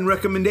the 10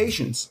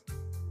 recommendations.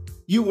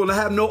 You will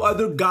have no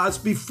other gods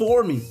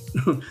before me.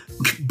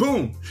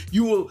 Boom.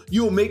 You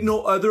will make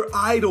no other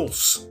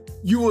idols.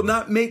 You will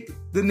not make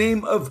the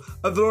name of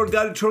the Lord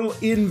God Eternal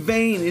in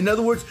vain. In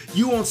other words,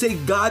 you won't say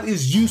God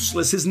is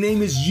useless. His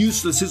name is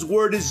useless. His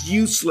word is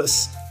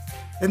useless.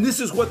 And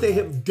this is what they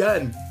have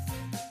done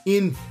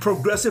in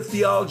progressive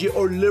theology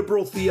or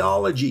liberal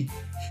theology.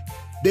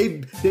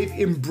 They've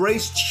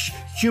embraced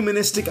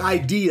humanistic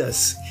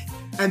ideas,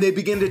 and they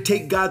begin to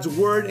take God's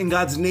word and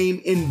God's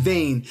name in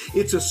vain.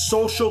 It's a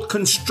social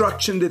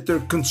construction that they're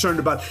concerned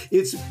about.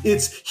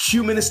 It's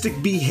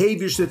humanistic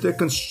behaviors that they're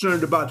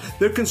concerned about.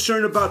 They're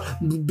concerned about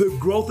the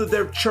growth of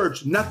their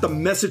church, not the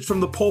message from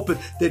the pulpit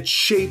that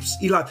shapes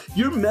Eli.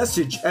 Your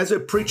message as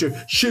a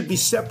preacher should be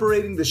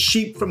separating the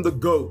sheep from the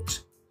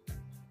goat.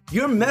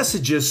 Your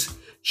messages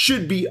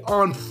should be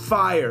on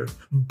fire,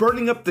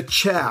 burning up the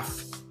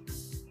chaff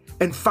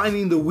and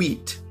finding the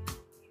wheat.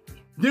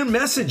 Your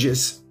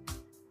messages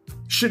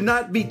should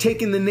not be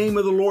taking the name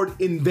of the Lord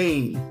in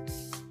vain.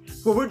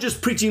 Well, we're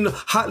just preaching the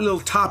hot little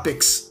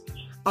topics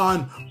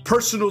on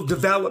personal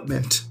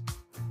development.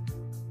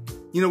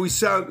 We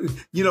sound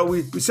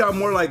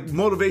more like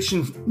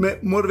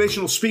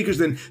motivational speakers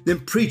than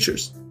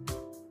preachers.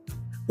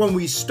 When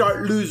we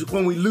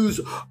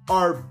lose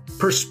our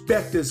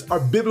perspectives, our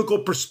biblical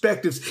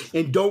perspectives,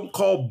 and don't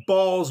call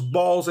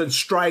balls and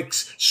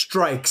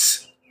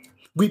strikes.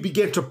 We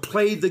begin to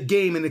play the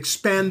game and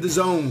expand the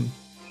zone.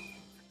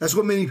 That's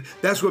what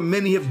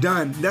many have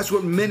done. That's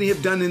what many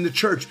have done in the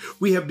church.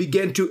 We have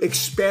begun to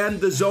expand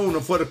the zone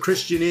of what a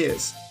Christian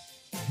is.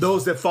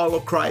 Those that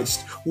follow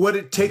Christ, what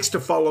it takes to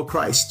follow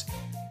Christ.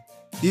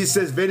 He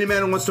says, if any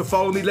man wants to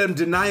follow me, let him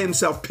deny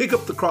himself, pick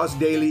up the cross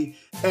daily,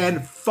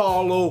 and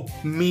follow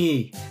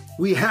me.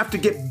 We have to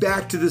get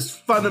back to this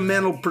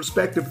fundamental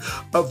perspective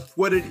of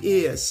what it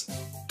is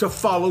to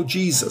follow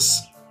Jesus.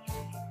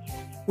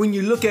 When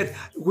you look at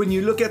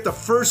the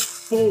first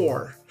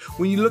four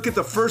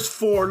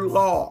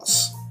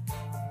laws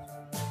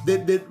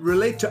that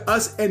relate to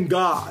us and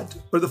God,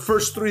 or the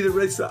first three that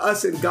relates to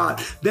us and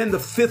God, then the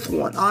fifth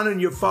one, honor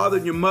your father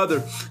and your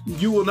mother,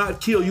 you will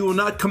not kill, you will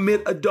not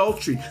commit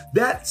adultery.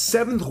 That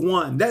seventh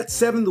one,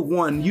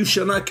 you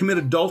shall not commit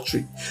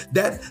adultery.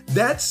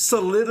 That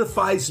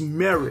solidifies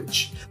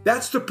marriage.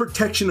 That's the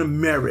protection of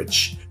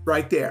marriage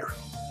right there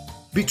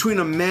between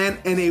a man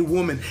and a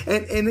woman.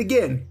 And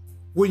again,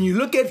 when you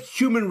look at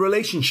human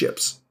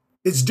relationships,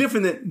 it's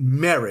different than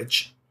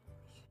marriage.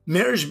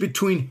 Marriage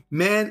between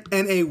man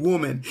and a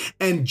woman.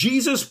 And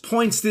Jesus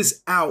points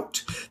this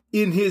out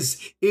in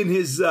his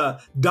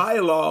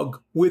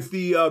dialogue with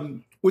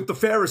the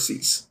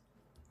Pharisees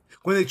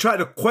when they try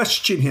to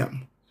question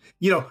him.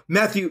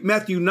 Matthew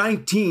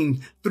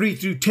 19,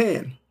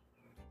 3-10.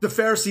 The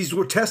Pharisees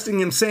were testing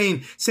him,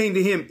 saying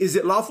to him, is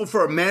it lawful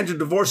for a man to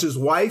divorce his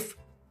wife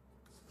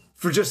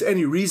for just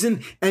any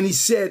reason? And he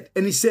said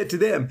to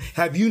them,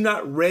 have you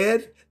not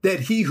read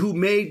that he who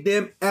made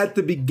them at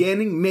the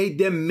beginning made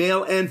them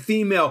male and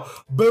female?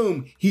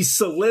 Boom. He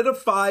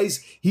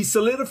solidifies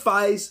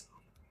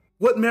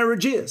what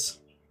marriage is.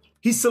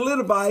 He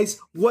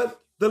solidifies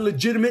what the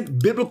legitimate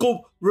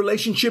biblical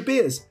relationship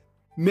is.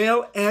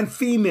 Male and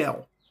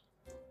female.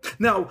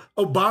 Now,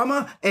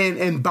 Obama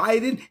and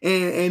Biden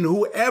and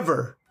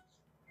whoever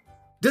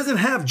doesn't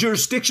have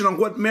jurisdiction on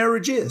what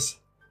marriage is.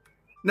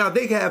 Now,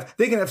 they can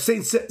have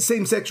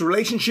same-sex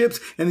relationships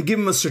and they give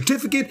them a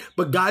certificate,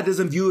 but God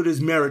doesn't view it as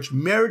marriage.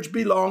 Marriage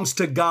belongs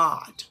to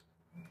God.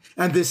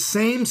 And this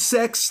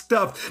same-sex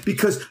stuff,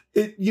 because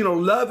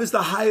love is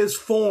the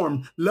highest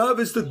form. Love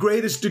is the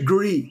greatest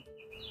degree.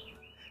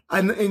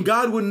 And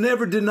God would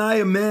never deny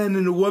a man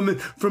and a woman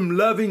from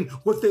loving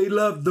what they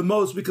love the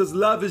most, because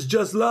love is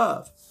just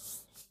love.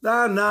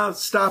 Now,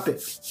 stop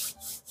it.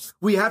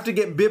 We have to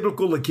get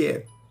biblical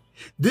again.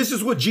 This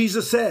is what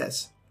Jesus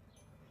says.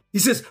 He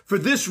says, for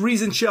this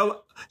reason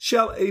shall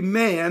a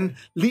man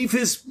leave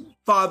his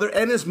father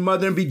and his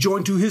mother and be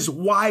joined to his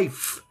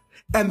wife,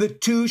 and the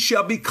two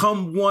shall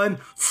become one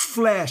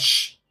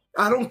flesh.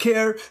 I don't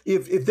care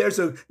if there's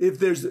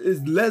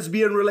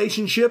lesbian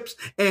relationships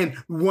and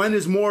one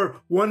is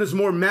more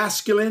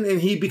masculine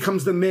and he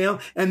becomes the male,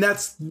 and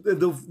that's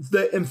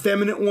the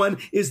effeminate one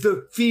is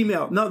the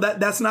female. No,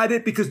 that's not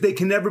it, because they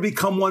can never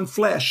become one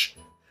flesh.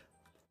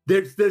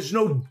 There's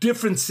no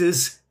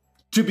differences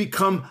to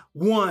become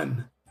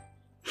one.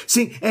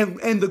 See,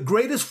 and the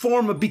greatest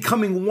form of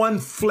becoming one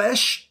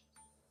flesh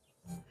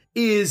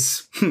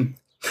is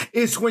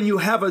when you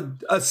have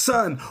a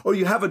son or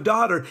you have a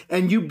daughter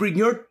and you bring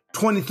your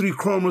 23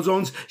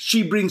 chromosomes,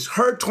 she brings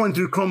her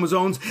 23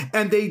 chromosomes,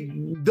 and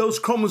those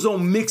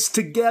chromosomes mix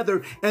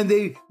together and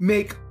they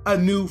make a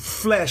new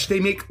flesh. They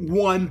make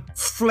one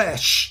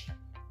flesh.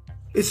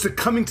 It's the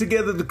coming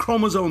together of the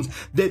chromosomes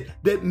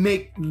that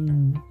make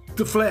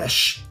the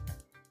flesh.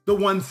 the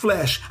one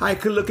flesh. I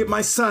could look at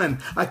my son,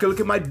 I could look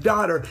at my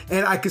daughter,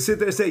 and I could sit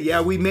there and say,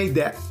 yeah, we made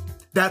that.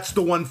 That's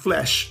the one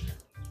flesh.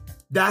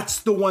 That's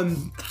the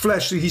one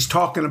flesh that he's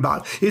talking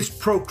about. It's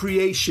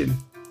procreation.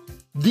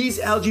 These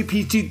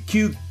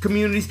LGBTQ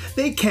communities,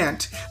 they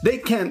can't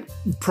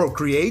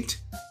procreate.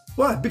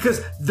 Why?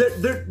 Because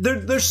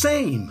they're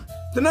same.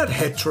 They're not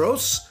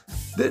heteros.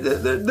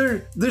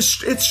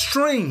 It's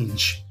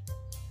strange.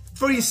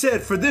 For he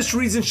said, for this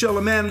reason shall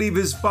a man leave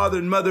his father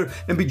and mother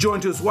and be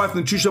joined to his wife,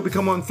 and the two shall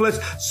become one flesh,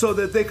 so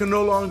that they can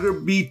no longer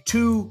be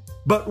two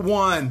but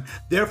one.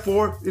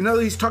 Therefore,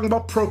 he's talking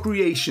about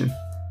procreation.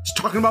 He's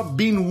talking about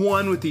being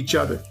one with each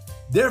other.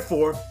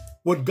 Therefore,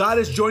 what God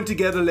has joined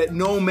together, let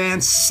no man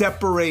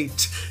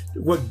separate.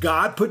 What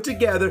God put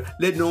together,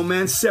 let no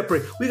man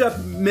separate. We got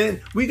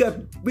men, we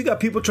got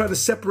people trying to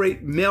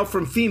separate male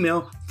from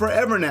female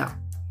forever now.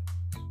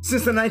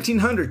 Since the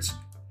 1900s.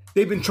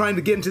 They've been trying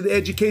to get into the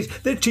education.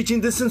 They're teaching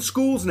this in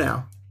schools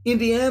now.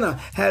 Indiana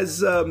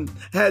has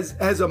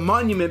a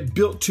monument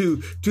built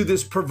to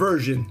this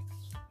perversion.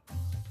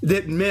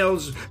 That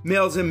males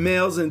and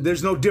males, and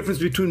there's no difference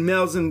between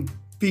males and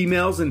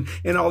females and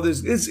all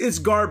this. It's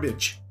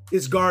garbage.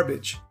 It's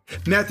garbage.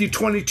 Matthew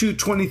 22,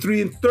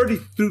 23, and 30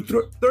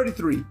 through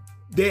 33.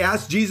 They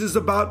asked Jesus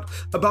about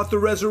the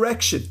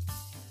resurrection,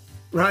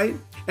 right?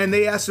 And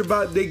they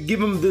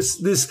give him this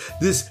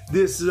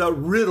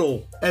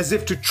riddle as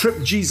if to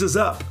trip Jesus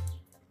up.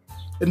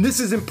 And this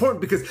is important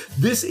because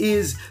this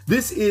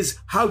is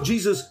how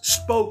Jesus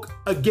spoke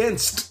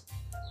against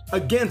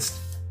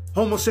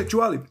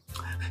homosexuality.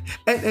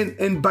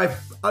 And by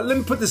let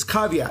me put this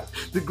caveat.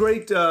 The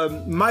great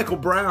Michael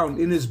Brown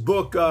in his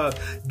book,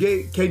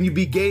 Can You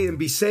Be Gay and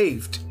Be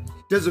Saved?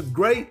 Does a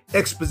great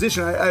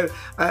exposition.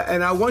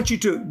 And I want you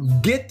to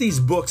get these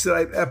books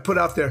that I put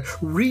out there.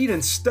 Read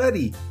and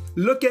study.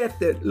 Look at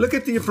that. Look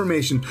at the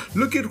information.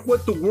 Look at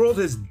what the world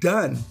has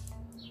done.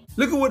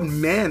 Look at what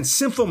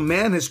sinful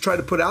man has tried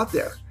to put out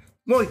there.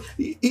 Well,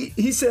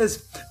 he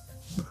says,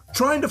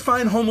 trying to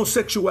find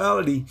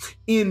homosexuality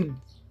in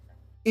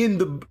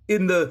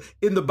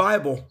the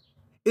Bible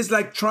is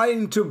like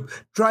trying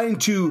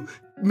to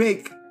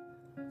make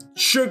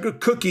sugar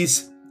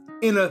cookies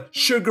in a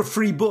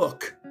sugar-free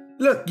book.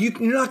 Look, you're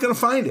not going to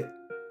find it.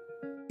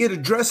 It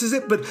addresses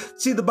it, but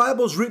see, the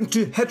Bible is written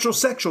to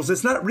heterosexuals.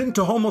 It's not written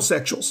to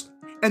homosexuals.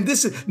 And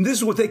this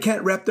is what they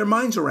can't wrap their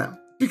minds around.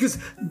 Because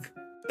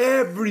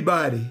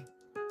everybody,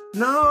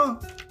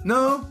 no.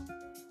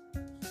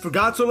 For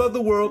God so loved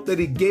the world that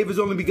he gave his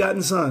only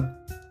begotten son.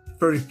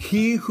 For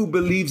he who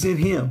believes in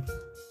him,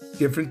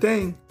 different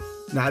thing,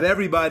 not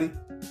everybody,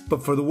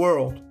 but for the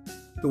world.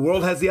 The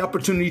world has the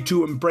opportunity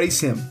to embrace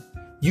him.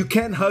 You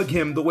can't hug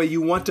him the way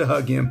you want to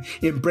hug him,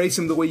 embrace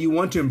him the way you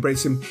want to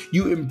embrace him.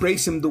 You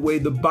embrace him the way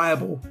the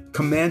Bible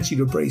commands you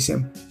to embrace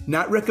him,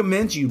 not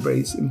recommends you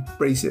embrace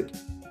it,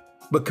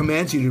 but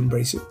commands you to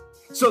embrace it.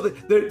 So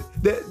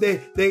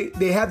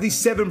they have these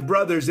 7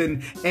 brothers,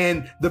 and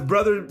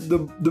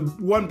the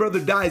one brother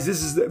dies.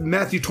 This is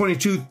Matthew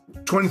 22,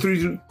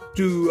 23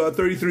 to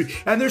 33.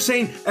 And they're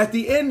saying at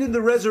the end of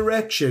the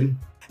resurrection,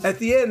 at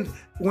the end,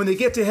 when they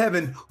get to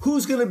heaven,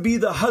 who's going to be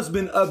the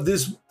husband of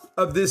these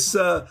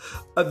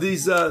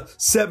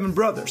 7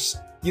 brothers,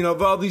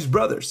 of all these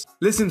brothers?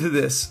 Listen to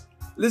this.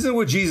 Listen to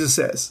what Jesus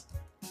says.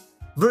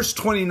 Verse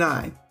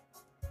 29.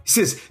 He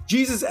says,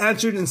 Jesus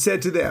answered and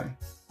said to them,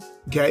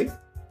 okay,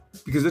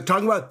 because they're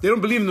talking about, they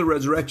don't believe in the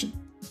resurrection.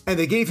 And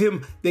they gave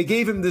him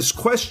this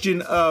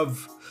question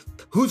of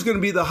who's going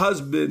to be the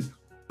husband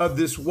of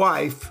this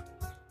wife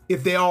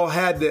if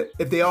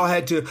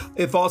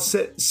all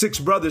 6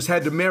 brothers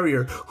had to marry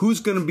her. Who's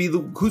going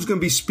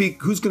to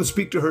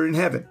speak to her in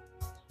heaven?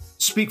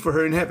 Speak for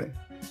her in heaven.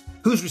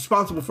 Who's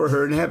responsible for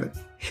her in heaven?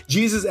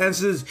 Jesus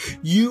answers,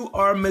 you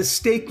are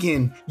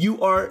mistaken.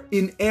 You are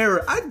in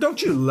error.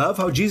 Don't you love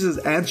how Jesus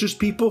answers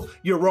people?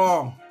 You're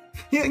wrong.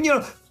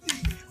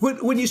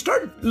 When you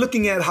start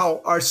looking at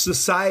how our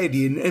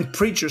society and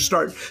preachers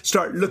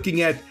start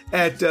looking at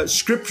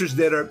scriptures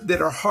that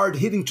are hard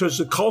hitting towards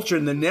the culture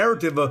and the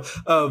narrative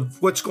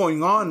of what's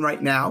going on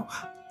right now,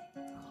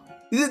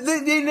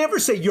 they never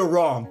say you're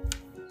wrong.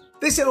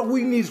 They said, oh,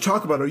 we need to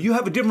talk about it, or you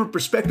have a different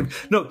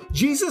perspective. No,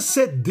 Jesus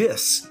said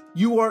this.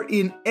 You are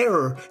in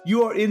error.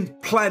 You are in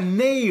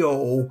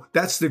planeo.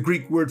 That's the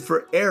Greek word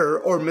for error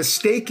or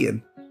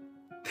mistaken.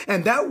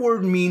 And that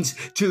word means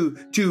to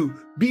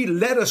be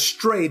led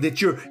astray,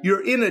 that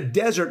you're in a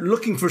desert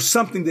looking for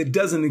something that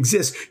doesn't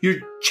exist. You're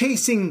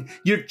chasing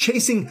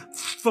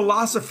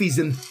philosophies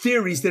and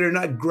theories that are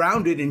not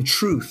grounded in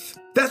truth.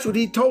 That's what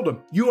he told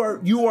them. You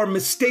are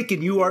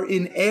mistaken. You are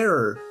in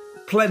error.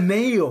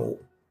 Planeo.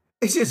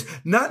 It says,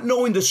 not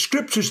knowing the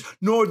scriptures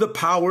nor the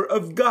power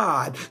of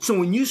God. So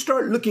when you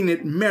start looking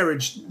at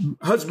marriage,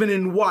 husband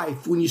and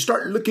wife,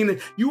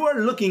 you are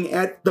looking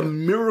at the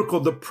miracle,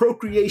 the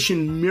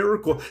procreation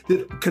miracle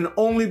that can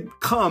only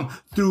come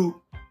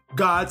through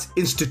God's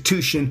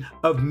institution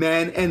of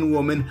man and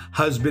woman,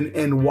 husband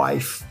and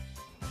wife.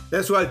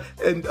 That's why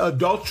in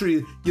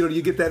adultery,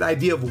 you get that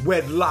idea of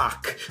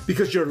wedlock,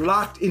 because you're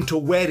locked into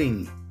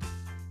wedding.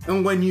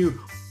 And when you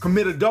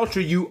commit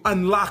adultery, you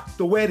unlock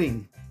the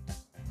wedding.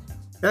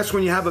 That's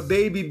when you have a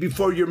baby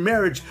before your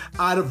marriage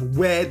out of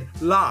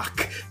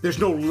wedlock. There's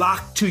no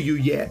lock to you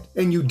yet.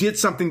 And you did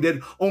something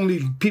that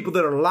only people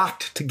that are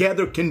locked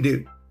together can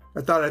do.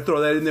 I thought I'd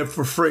throw that in there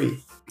for free.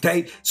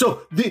 Okay,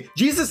 so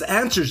Jesus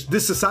answers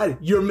this society.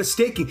 You're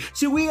mistaking.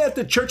 See, we at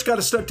the church got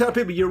to start telling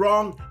people you're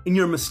wrong and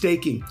you're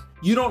mistaking.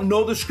 You don't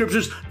know the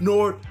scriptures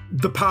nor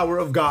the power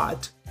of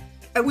God.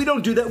 And we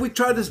don't do that. We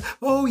try this,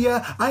 oh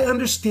yeah, I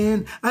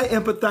understand. I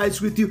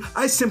empathize with you.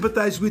 I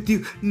sympathize with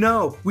you.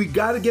 No, we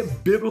got to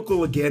get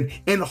biblical again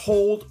and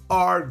hold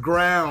our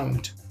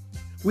ground.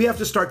 We have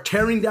to start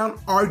tearing down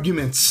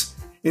arguments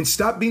and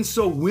stop being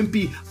so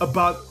wimpy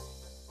about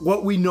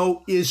what we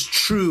know is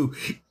true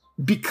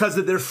because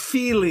of their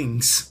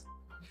feelings.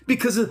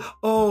 Because of,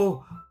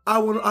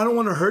 I don't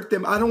want to hurt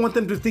them. I don't want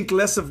them to think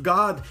less of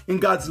God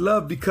and God's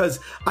love because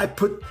I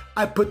put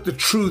the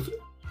truth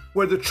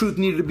where the truth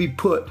needed to be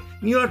put.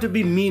 You don't have to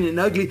be mean and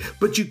ugly,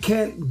 but you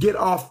can't get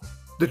off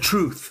the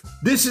truth.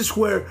 This is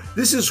where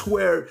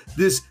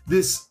this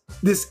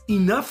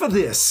enough of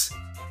this.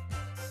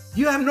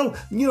 You have no,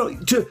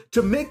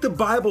 to make the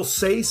Bible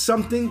say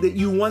something that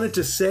you want it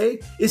to say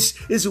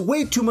is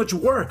way too much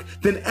work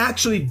than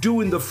actually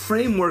doing the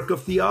framework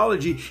of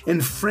theology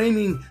and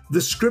framing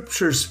the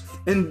scriptures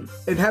and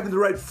having the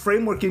right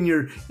framework in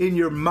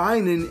your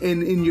mind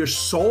and in your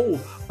soul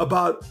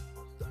about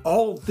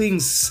all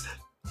things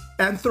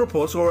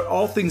anthropos, or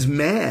all things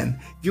man.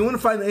 If you want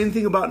to find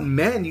anything about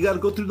man, you got to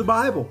go through the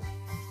Bible.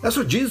 That's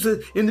what Jesus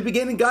said. In the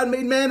beginning, God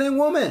made man and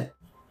woman.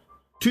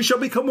 Two shall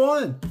become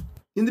one.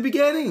 In the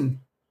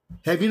beginning.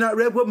 Have you not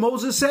read what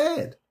Moses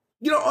said?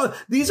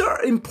 These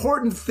are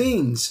important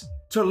things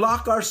to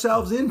lock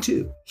ourselves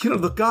into.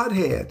 The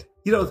Godhead.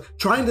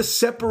 Trying to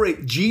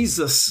separate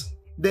Jesus,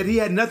 that he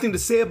had nothing to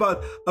say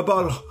about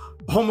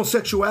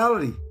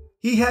homosexuality.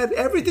 He had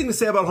everything to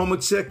say about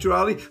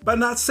homosexuality, but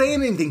not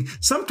saying anything.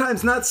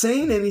 Sometimes not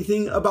saying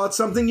anything about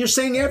something, you're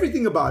saying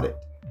everything about it.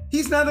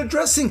 He's not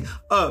addressing,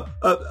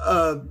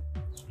 the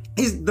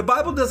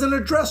Bible doesn't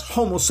address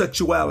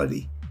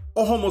homosexuality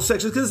or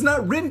homosexuals because it's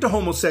not written to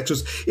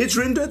homosexuals. It's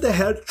written to the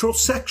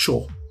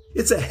heterosexual.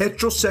 It's a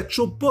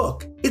heterosexual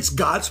book. It's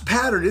God's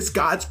pattern. It's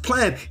God's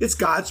plan. It's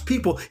God's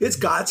people. It's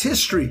God's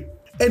history.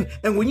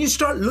 And when you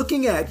start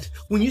looking at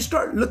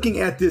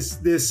this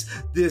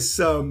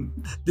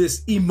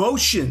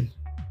emotion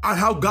on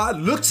how God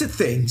looks at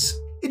things,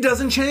 it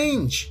doesn't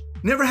change.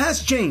 Never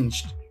has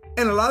changed.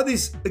 And a lot of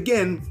these,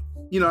 again,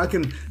 I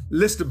can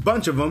list a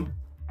bunch of them.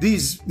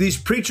 These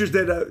preachers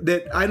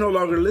that I no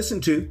longer listen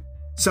to,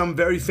 some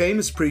very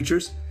famous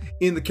preachers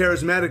in the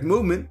charismatic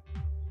movement,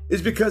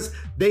 is because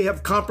they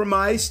have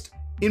compromised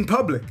in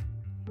public.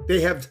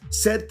 They have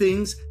said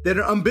things that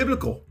are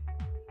unbiblical,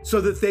 so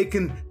that they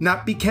can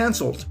not be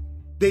canceled.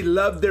 They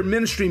love their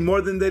ministry more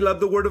than they love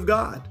the Word of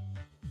God.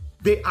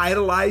 They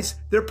idolize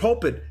their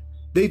pulpit.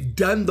 They've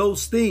done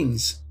those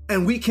things,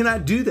 and we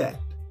cannot do that.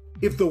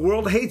 If the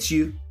world hates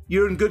you,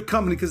 you're in good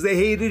company because they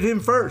hated him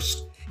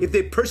first. If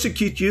they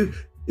persecute you,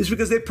 it's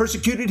because they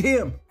persecuted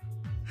him.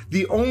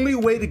 The only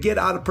way to get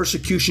out of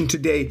persecution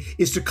today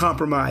is to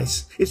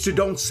compromise. It's to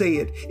don't say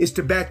it. It's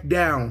to back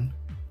down.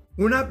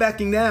 We're not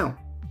backing down.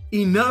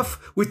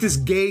 Enough with this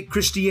gay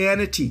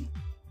Christianity.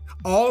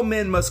 All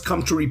men must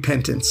come to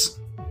repentance.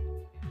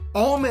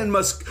 All men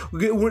must,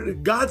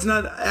 God's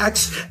not,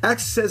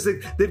 Acts says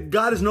that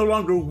God is no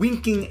longer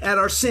winking at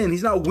our sin.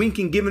 He's not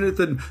winking, giving it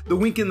the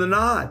wink and the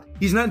nod.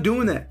 He's not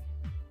doing that.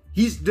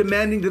 He's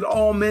demanding that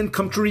all men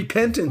come to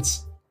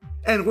repentance.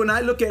 And when I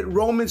look at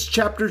Romans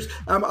chapters,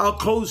 I'll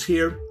close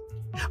here.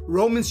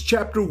 Romans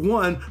chapter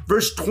 1,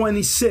 verse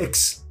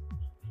 26.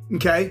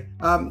 Okay,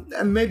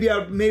 and maybe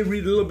I may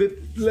read a little bit.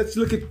 Let's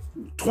look at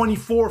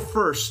 24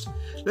 first.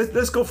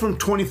 Let's go from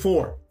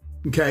 24.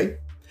 Okay,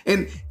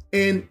 and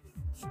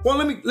well,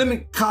 let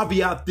me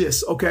caveat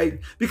this. Okay,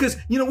 because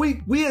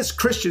we as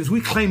Christians,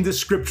 we claim this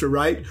scripture,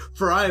 right?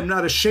 For I am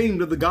not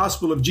ashamed of the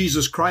gospel of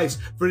Jesus Christ,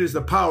 for it is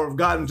the power of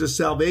God unto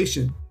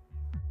salvation.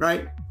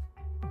 Right,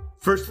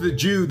 first to the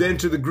Jew, then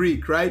to the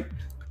Greek. Right,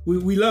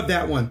 we love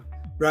that one.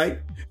 Right?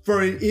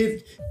 For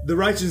if the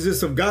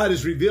righteousness of God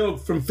is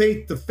revealed from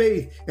faith to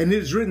faith, and it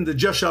is written, the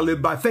just shall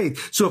live by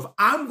faith. So if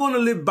I'm going to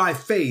live by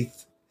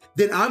faith,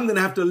 then I'm going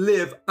to have to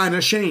live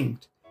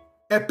unashamed.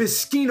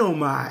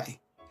 Episkinomai.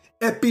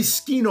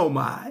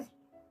 Episkinomai.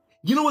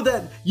 You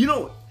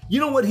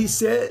know what he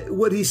said,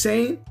 what he's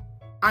saying?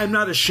 I'm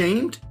not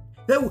ashamed.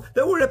 That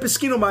word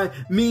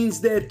episkinomai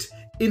means that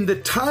in the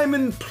time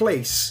and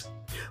place,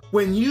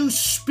 when you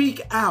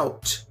speak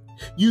out,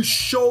 you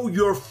show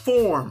your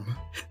form,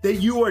 that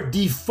you are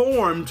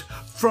deformed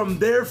from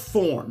their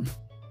form.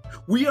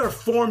 We are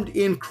formed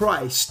in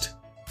Christ.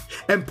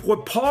 And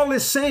what Paul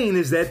is saying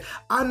is that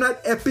I'm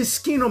not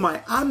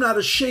episkinomai. I'm not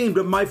ashamed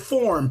of my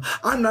form.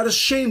 I'm not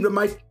ashamed of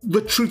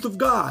the truth of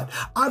God.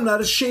 I'm not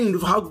ashamed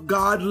of how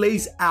God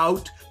lays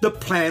out the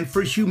plan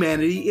for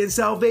humanity and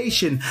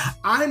salvation.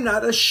 I'm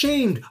not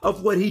ashamed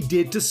of what he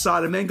did to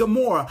Sodom and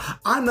Gomorrah.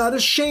 I'm not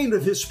ashamed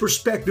of his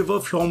perspective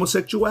of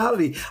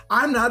homosexuality.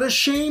 I'm not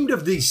ashamed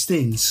of these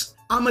things.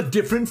 I'm a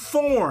different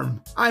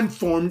form. I'm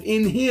formed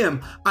in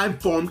him. I'm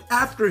formed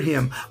after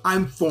him.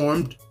 I'm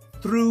formed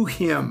through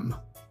him.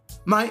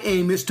 My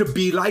aim is to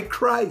be like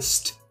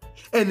Christ.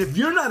 And if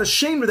you're not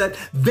ashamed of that,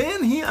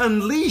 then he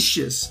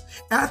unleashes.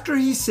 After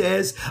he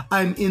says,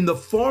 I'm in the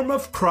form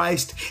of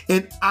Christ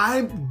and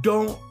I'm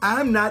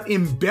not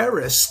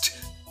embarrassed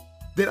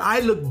that I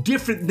look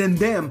different than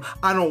them.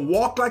 I don't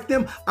walk like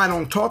them. I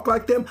don't talk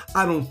like them.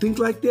 I don't think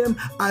like them.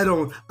 I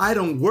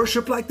don't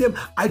worship like them.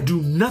 I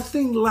do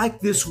nothing like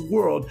this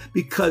world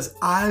because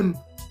I'm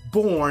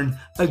born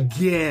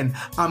again.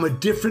 I'm a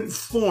different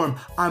form.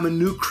 I'm a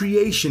new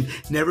creation.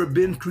 Never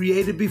been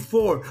created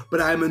before,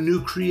 but I'm a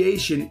new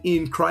creation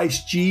in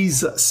Christ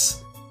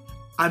Jesus.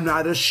 I'm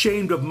not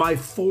ashamed of my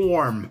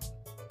form.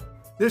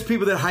 There's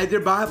people that hide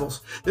their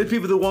Bibles. There's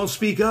people that won't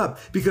speak up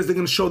because they're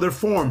going to show their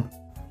form.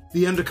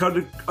 The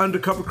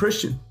undercover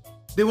Christian.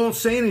 They won't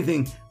say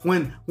anything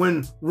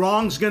when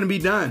wrong's going to be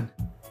done.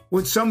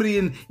 When somebody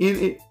in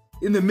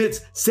the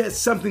midst says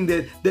something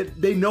that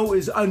they know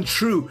is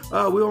untrue,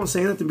 we won't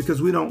say anything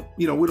because we don't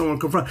want to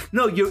confront.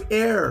 No, you're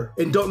err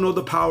and don't know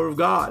the power of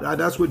God.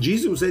 That's what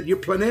Jesus said. You're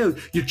planeo.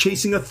 You're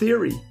chasing a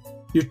theory.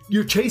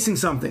 You're chasing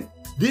something.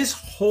 This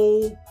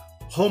whole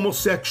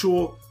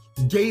homosexual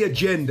gay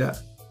agenda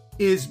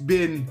is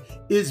been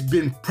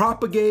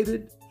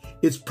propagated.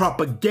 It's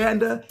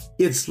propaganda.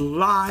 It's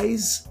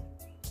lies.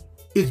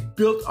 It's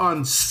built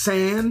on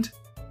sand,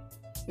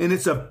 and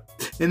it's a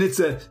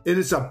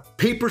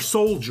paper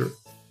soldier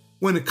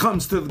when it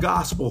comes to the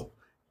gospel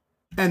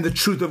and the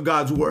truth of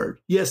God's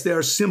word. Yes, there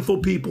are sinful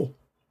people.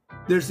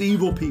 There's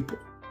evil people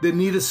that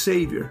need a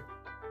savior,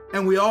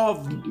 and we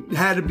all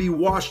had to be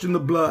washed in the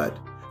blood,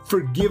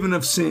 forgiven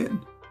of sin.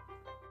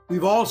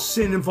 We've all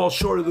sinned and fall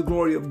short of the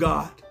glory of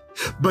God.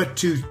 But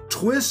to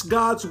twist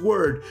God's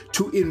word,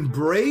 to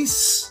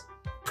embrace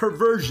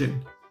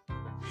perversion,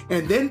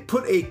 and then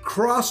put a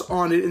cross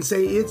on it and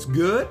say it's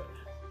good?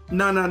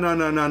 No.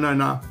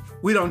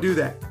 We don't do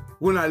that.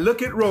 When I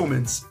look at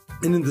Romans,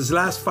 and in this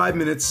last 5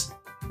 minutes,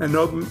 I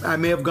know I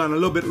may have gone a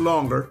little bit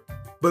longer,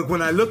 but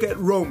when I look at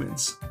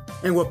Romans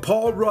and what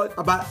Paul wrote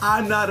about,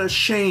 I'm not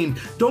ashamed.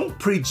 Don't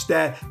preach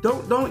that.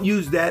 Don't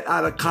use that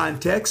out of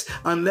context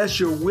unless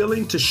you're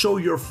willing to show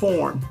your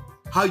form,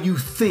 how you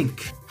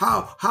think,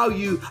 how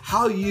you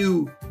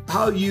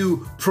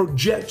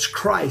project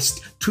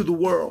Christ to the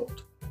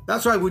world.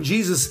 That's why when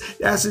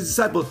Jesus asked his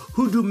disciples,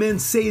 who do men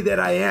say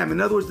that I am?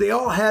 In other words, they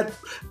all had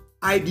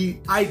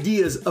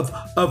ideas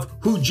of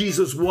who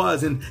Jesus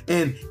was and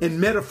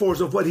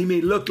metaphors of what he may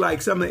look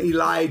like. Some of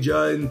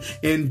Elijah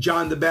and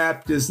John the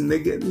Baptist, and they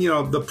get,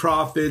 the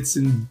prophets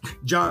and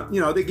John,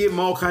 they gave him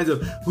all kinds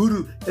of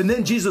and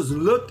then Jesus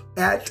looked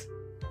at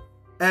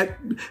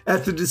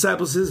the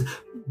disciples and says,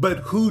 but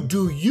who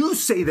do you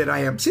say that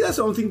I am? See, that's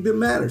the only thing that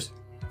matters.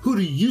 Who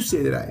do you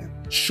say that I am?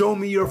 Show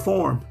me your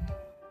form.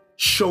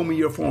 Show me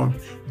your form.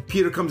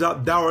 Peter comes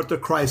out, thou art the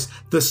Christ,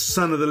 the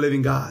Son of the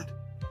living God.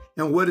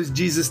 And what does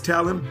Jesus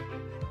tell him?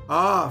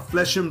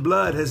 Flesh and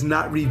blood has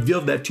not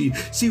revealed that to you.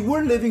 See,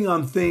 we're living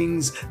on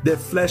things that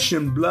flesh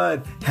and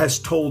blood has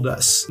told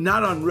us,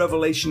 not on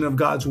revelation of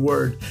God's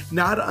word,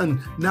 not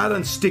on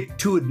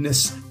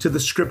stick-to-itness to the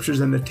scriptures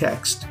and the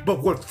text.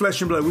 But what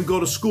flesh and blood, we go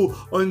to school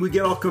and we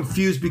get all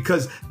confused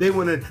because they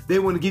want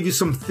to give you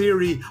some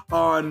theory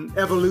on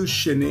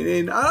evolution,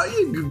 and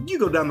you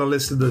go down the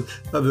list of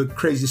the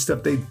crazy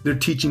stuff they're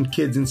teaching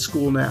kids in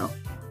school now.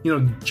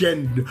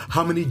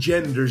 How many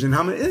genders and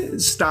how many?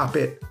 Stop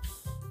it.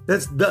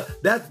 That's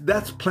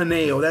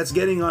planeo. That's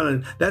getting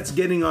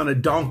on a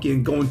donkey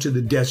and going to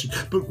the desert.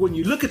 But when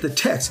you look at the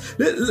text,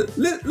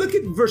 look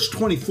at verse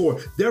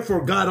 24.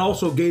 Therefore, God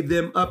also gave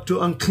them up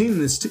to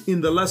uncleanness in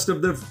the lust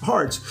of their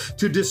hearts,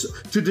 to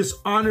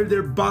dishonor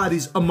their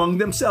bodies among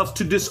themselves.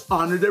 To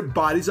dishonor their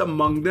bodies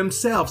among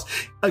themselves.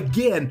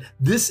 Again,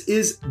 this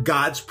is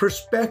God's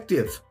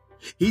perspective.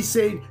 He's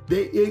saying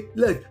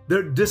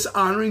they're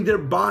dishonoring their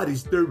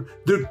bodies.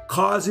 They're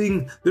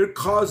causing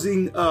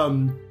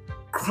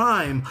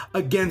crime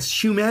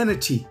against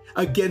humanity,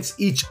 against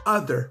each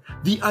other.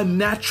 The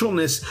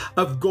unnaturalness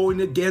of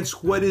going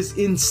against what is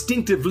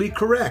instinctively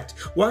correct.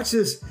 Watch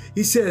this.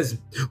 He says,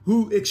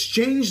 who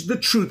exchanged the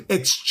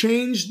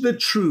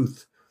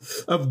truth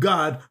of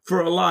God for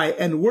a lie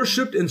and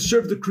worshipped and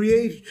served the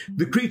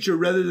creature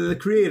rather than the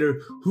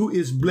Creator, who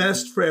is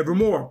blessed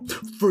forevermore.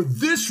 For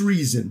this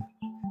reason,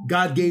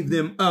 God gave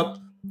them up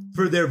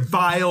for their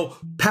vile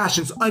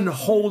passions,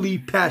 unholy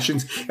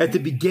passions. At the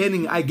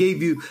beginning, I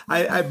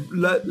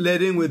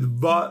led in with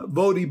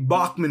Voddie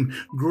Baucham,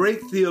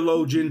 great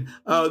theologian,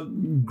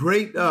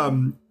 great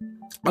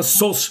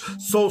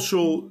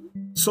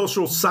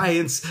social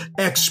science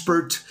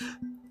expert.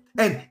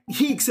 And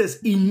he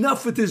says,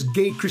 enough with this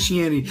gay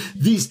Christianity,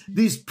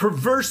 these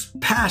perverse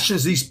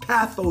passions, these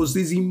pathos,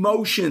 these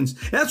emotions.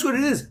 And that's what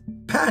it is.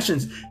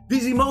 Passions,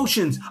 these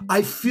emotions.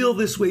 I feel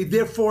this way,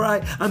 therefore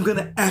I'm going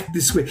to act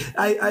this way.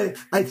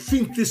 I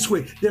think this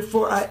way,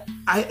 therefore I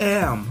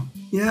am.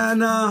 Yeah,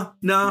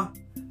 no.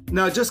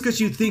 Just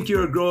because you think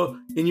you're a girl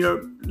and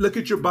look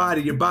at your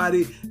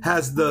body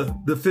has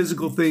the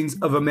physical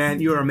things of a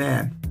man, you're a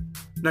man.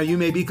 Now, you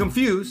may be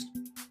confused,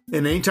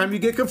 and anytime you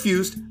get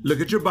confused, look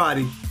at your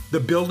body. The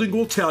building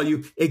will tell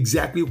you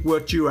exactly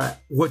what you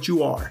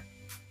are.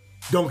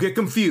 Don't get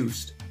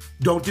confused.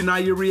 Don't deny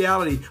your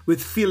reality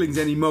with feelings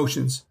and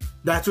emotions.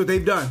 That's what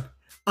they've done.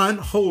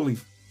 Unholy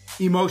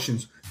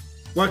emotions.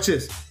 Watch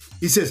this.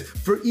 He says,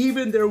 for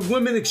even their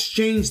women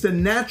exchange the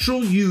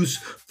natural use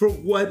for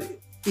what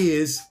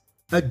is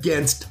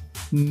against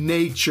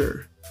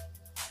nature.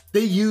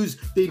 They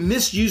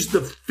misused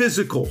the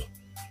physical.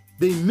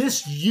 They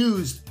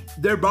misused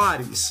their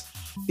bodies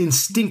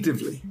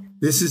instinctivly.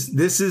 This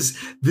is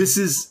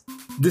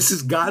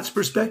God's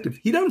perspective.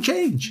 He don't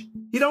change.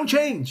 He don't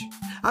change.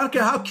 I don't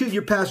care how cute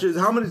your pastor is,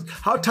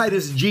 how tight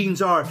his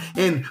jeans are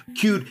and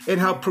cute, and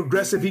how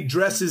progressive he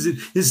dresses.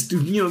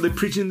 They're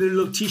preaching their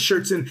little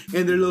t-shirts and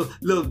their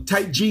little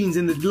tight jeans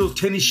and the little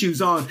tennis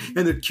shoes on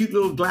and their cute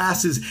little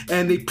glasses,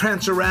 and they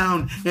prance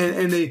around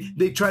and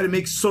they try to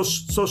make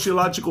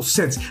sociological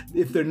sense.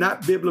 If they're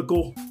not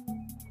biblical,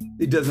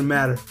 it doesn't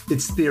matter.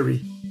 It's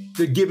theory.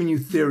 They're giving you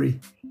theory.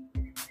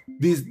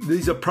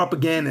 These are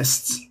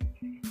propagandists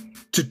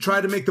to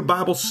try to make the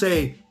Bible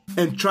say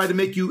and try to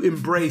make you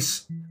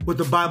embrace what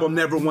the Bible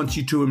never wants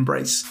you to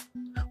embrace.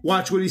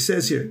 Watch what he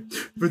says here.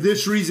 For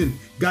this reason,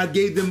 God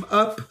gave them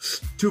up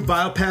to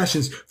vile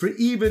passions, for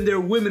even their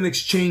women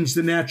exchanged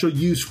the natural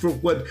use for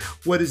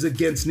what is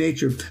against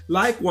nature.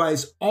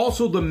 Likewise,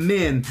 also the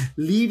men,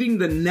 leaving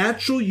the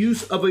natural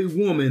use of a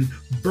woman,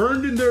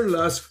 burned in their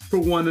lust for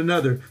one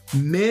another.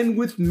 Men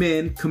with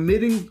men,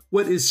 committing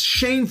what is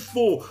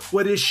shameful,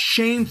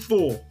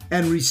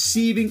 and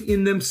receiving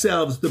in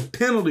themselves the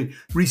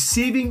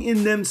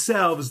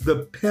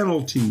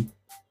penalty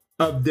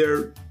of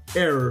their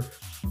error,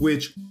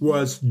 which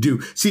was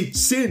due. See,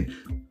 sin,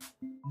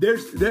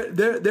 there's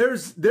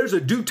a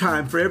due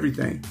time for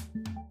everything.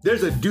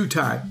 There's a due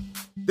time.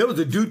 There was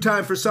a due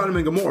time for Sodom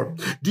and Gomorrah.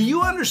 Do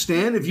you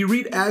understand, if you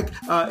read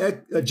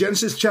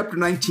Genesis chapter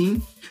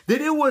 19,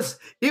 that it was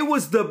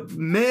the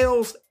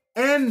males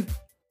and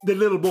the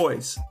little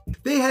boys?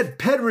 They had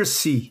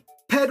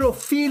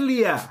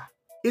pedophilia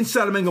in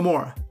Sodom and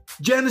Gomorrah.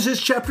 Genesis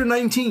chapter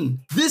 19.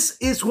 This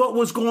is what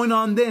was going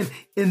on then,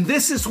 and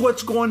this is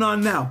what's going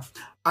on now.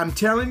 I'm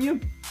telling you,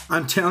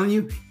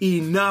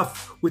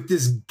 enough with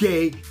this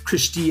gay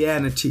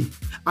Christianity.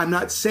 I'm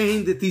not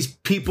saying that these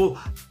people,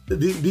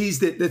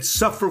 that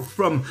suffer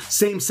from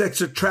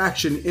same-sex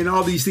attraction and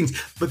all these things,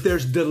 but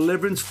there's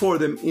deliverance for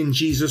them in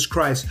Jesus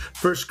Christ.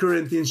 1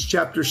 Corinthians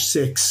chapter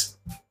 6.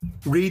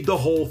 Read the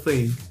whole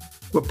thing.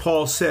 What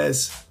Paul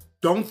says,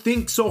 don't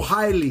think so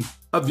highly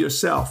of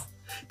yourself,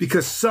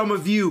 because some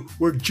of you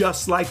were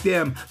just like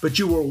them, but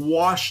you were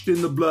washed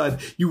in the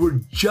blood. You were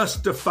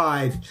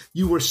justified.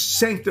 You were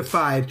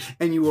sanctified,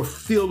 and you were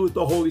filled with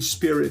the Holy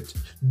Spirit.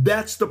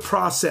 That's the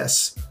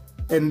process.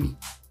 And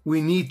we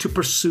need to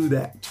pursue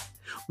that.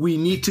 We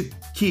need to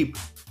keep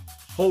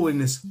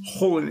holiness,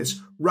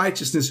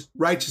 righteousness.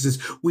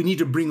 We need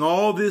to bring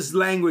all this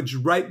language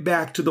right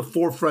back to the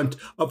forefront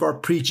of our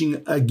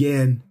preaching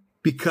again,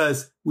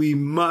 because we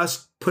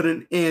must put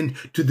an end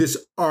to this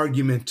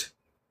argument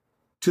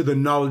to the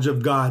knowledge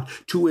of God,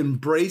 to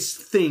embrace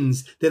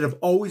things that have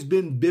always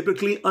been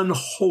biblically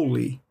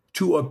unholy,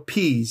 to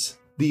appease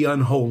the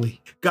unholy.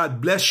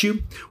 God bless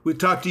you. We'll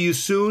talk to you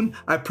soon.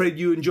 I pray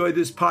you enjoy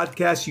this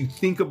podcast. You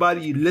think about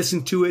it, you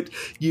listen to it,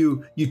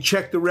 you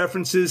check the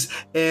references,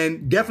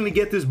 and definitely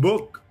get this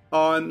book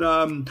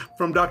on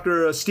from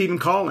Dr. Stephen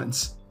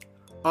Collins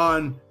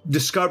on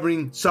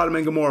discovering Sodom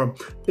and Gomorrah.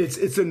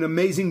 It's an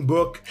amazing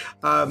book.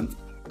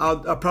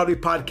 I'll probably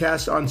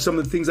podcast on some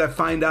of the things I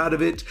find out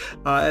of it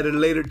at a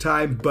later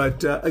time.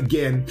 But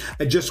again,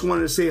 I just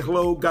wanted to say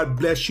hello. God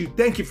bless you.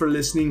 Thank you for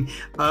listening.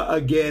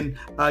 Again,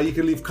 you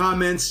can leave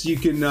comments. You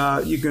can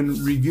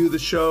review the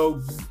show,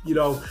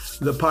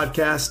 the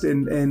podcast,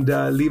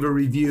 and leave a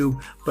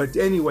review. But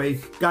anyway,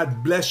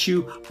 God bless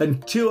you.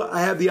 Until I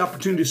have the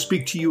opportunity to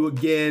speak to you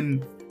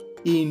again,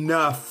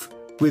 enough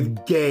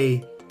with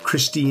gay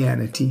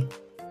Christianity.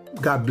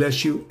 God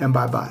bless you, and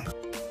bye-bye.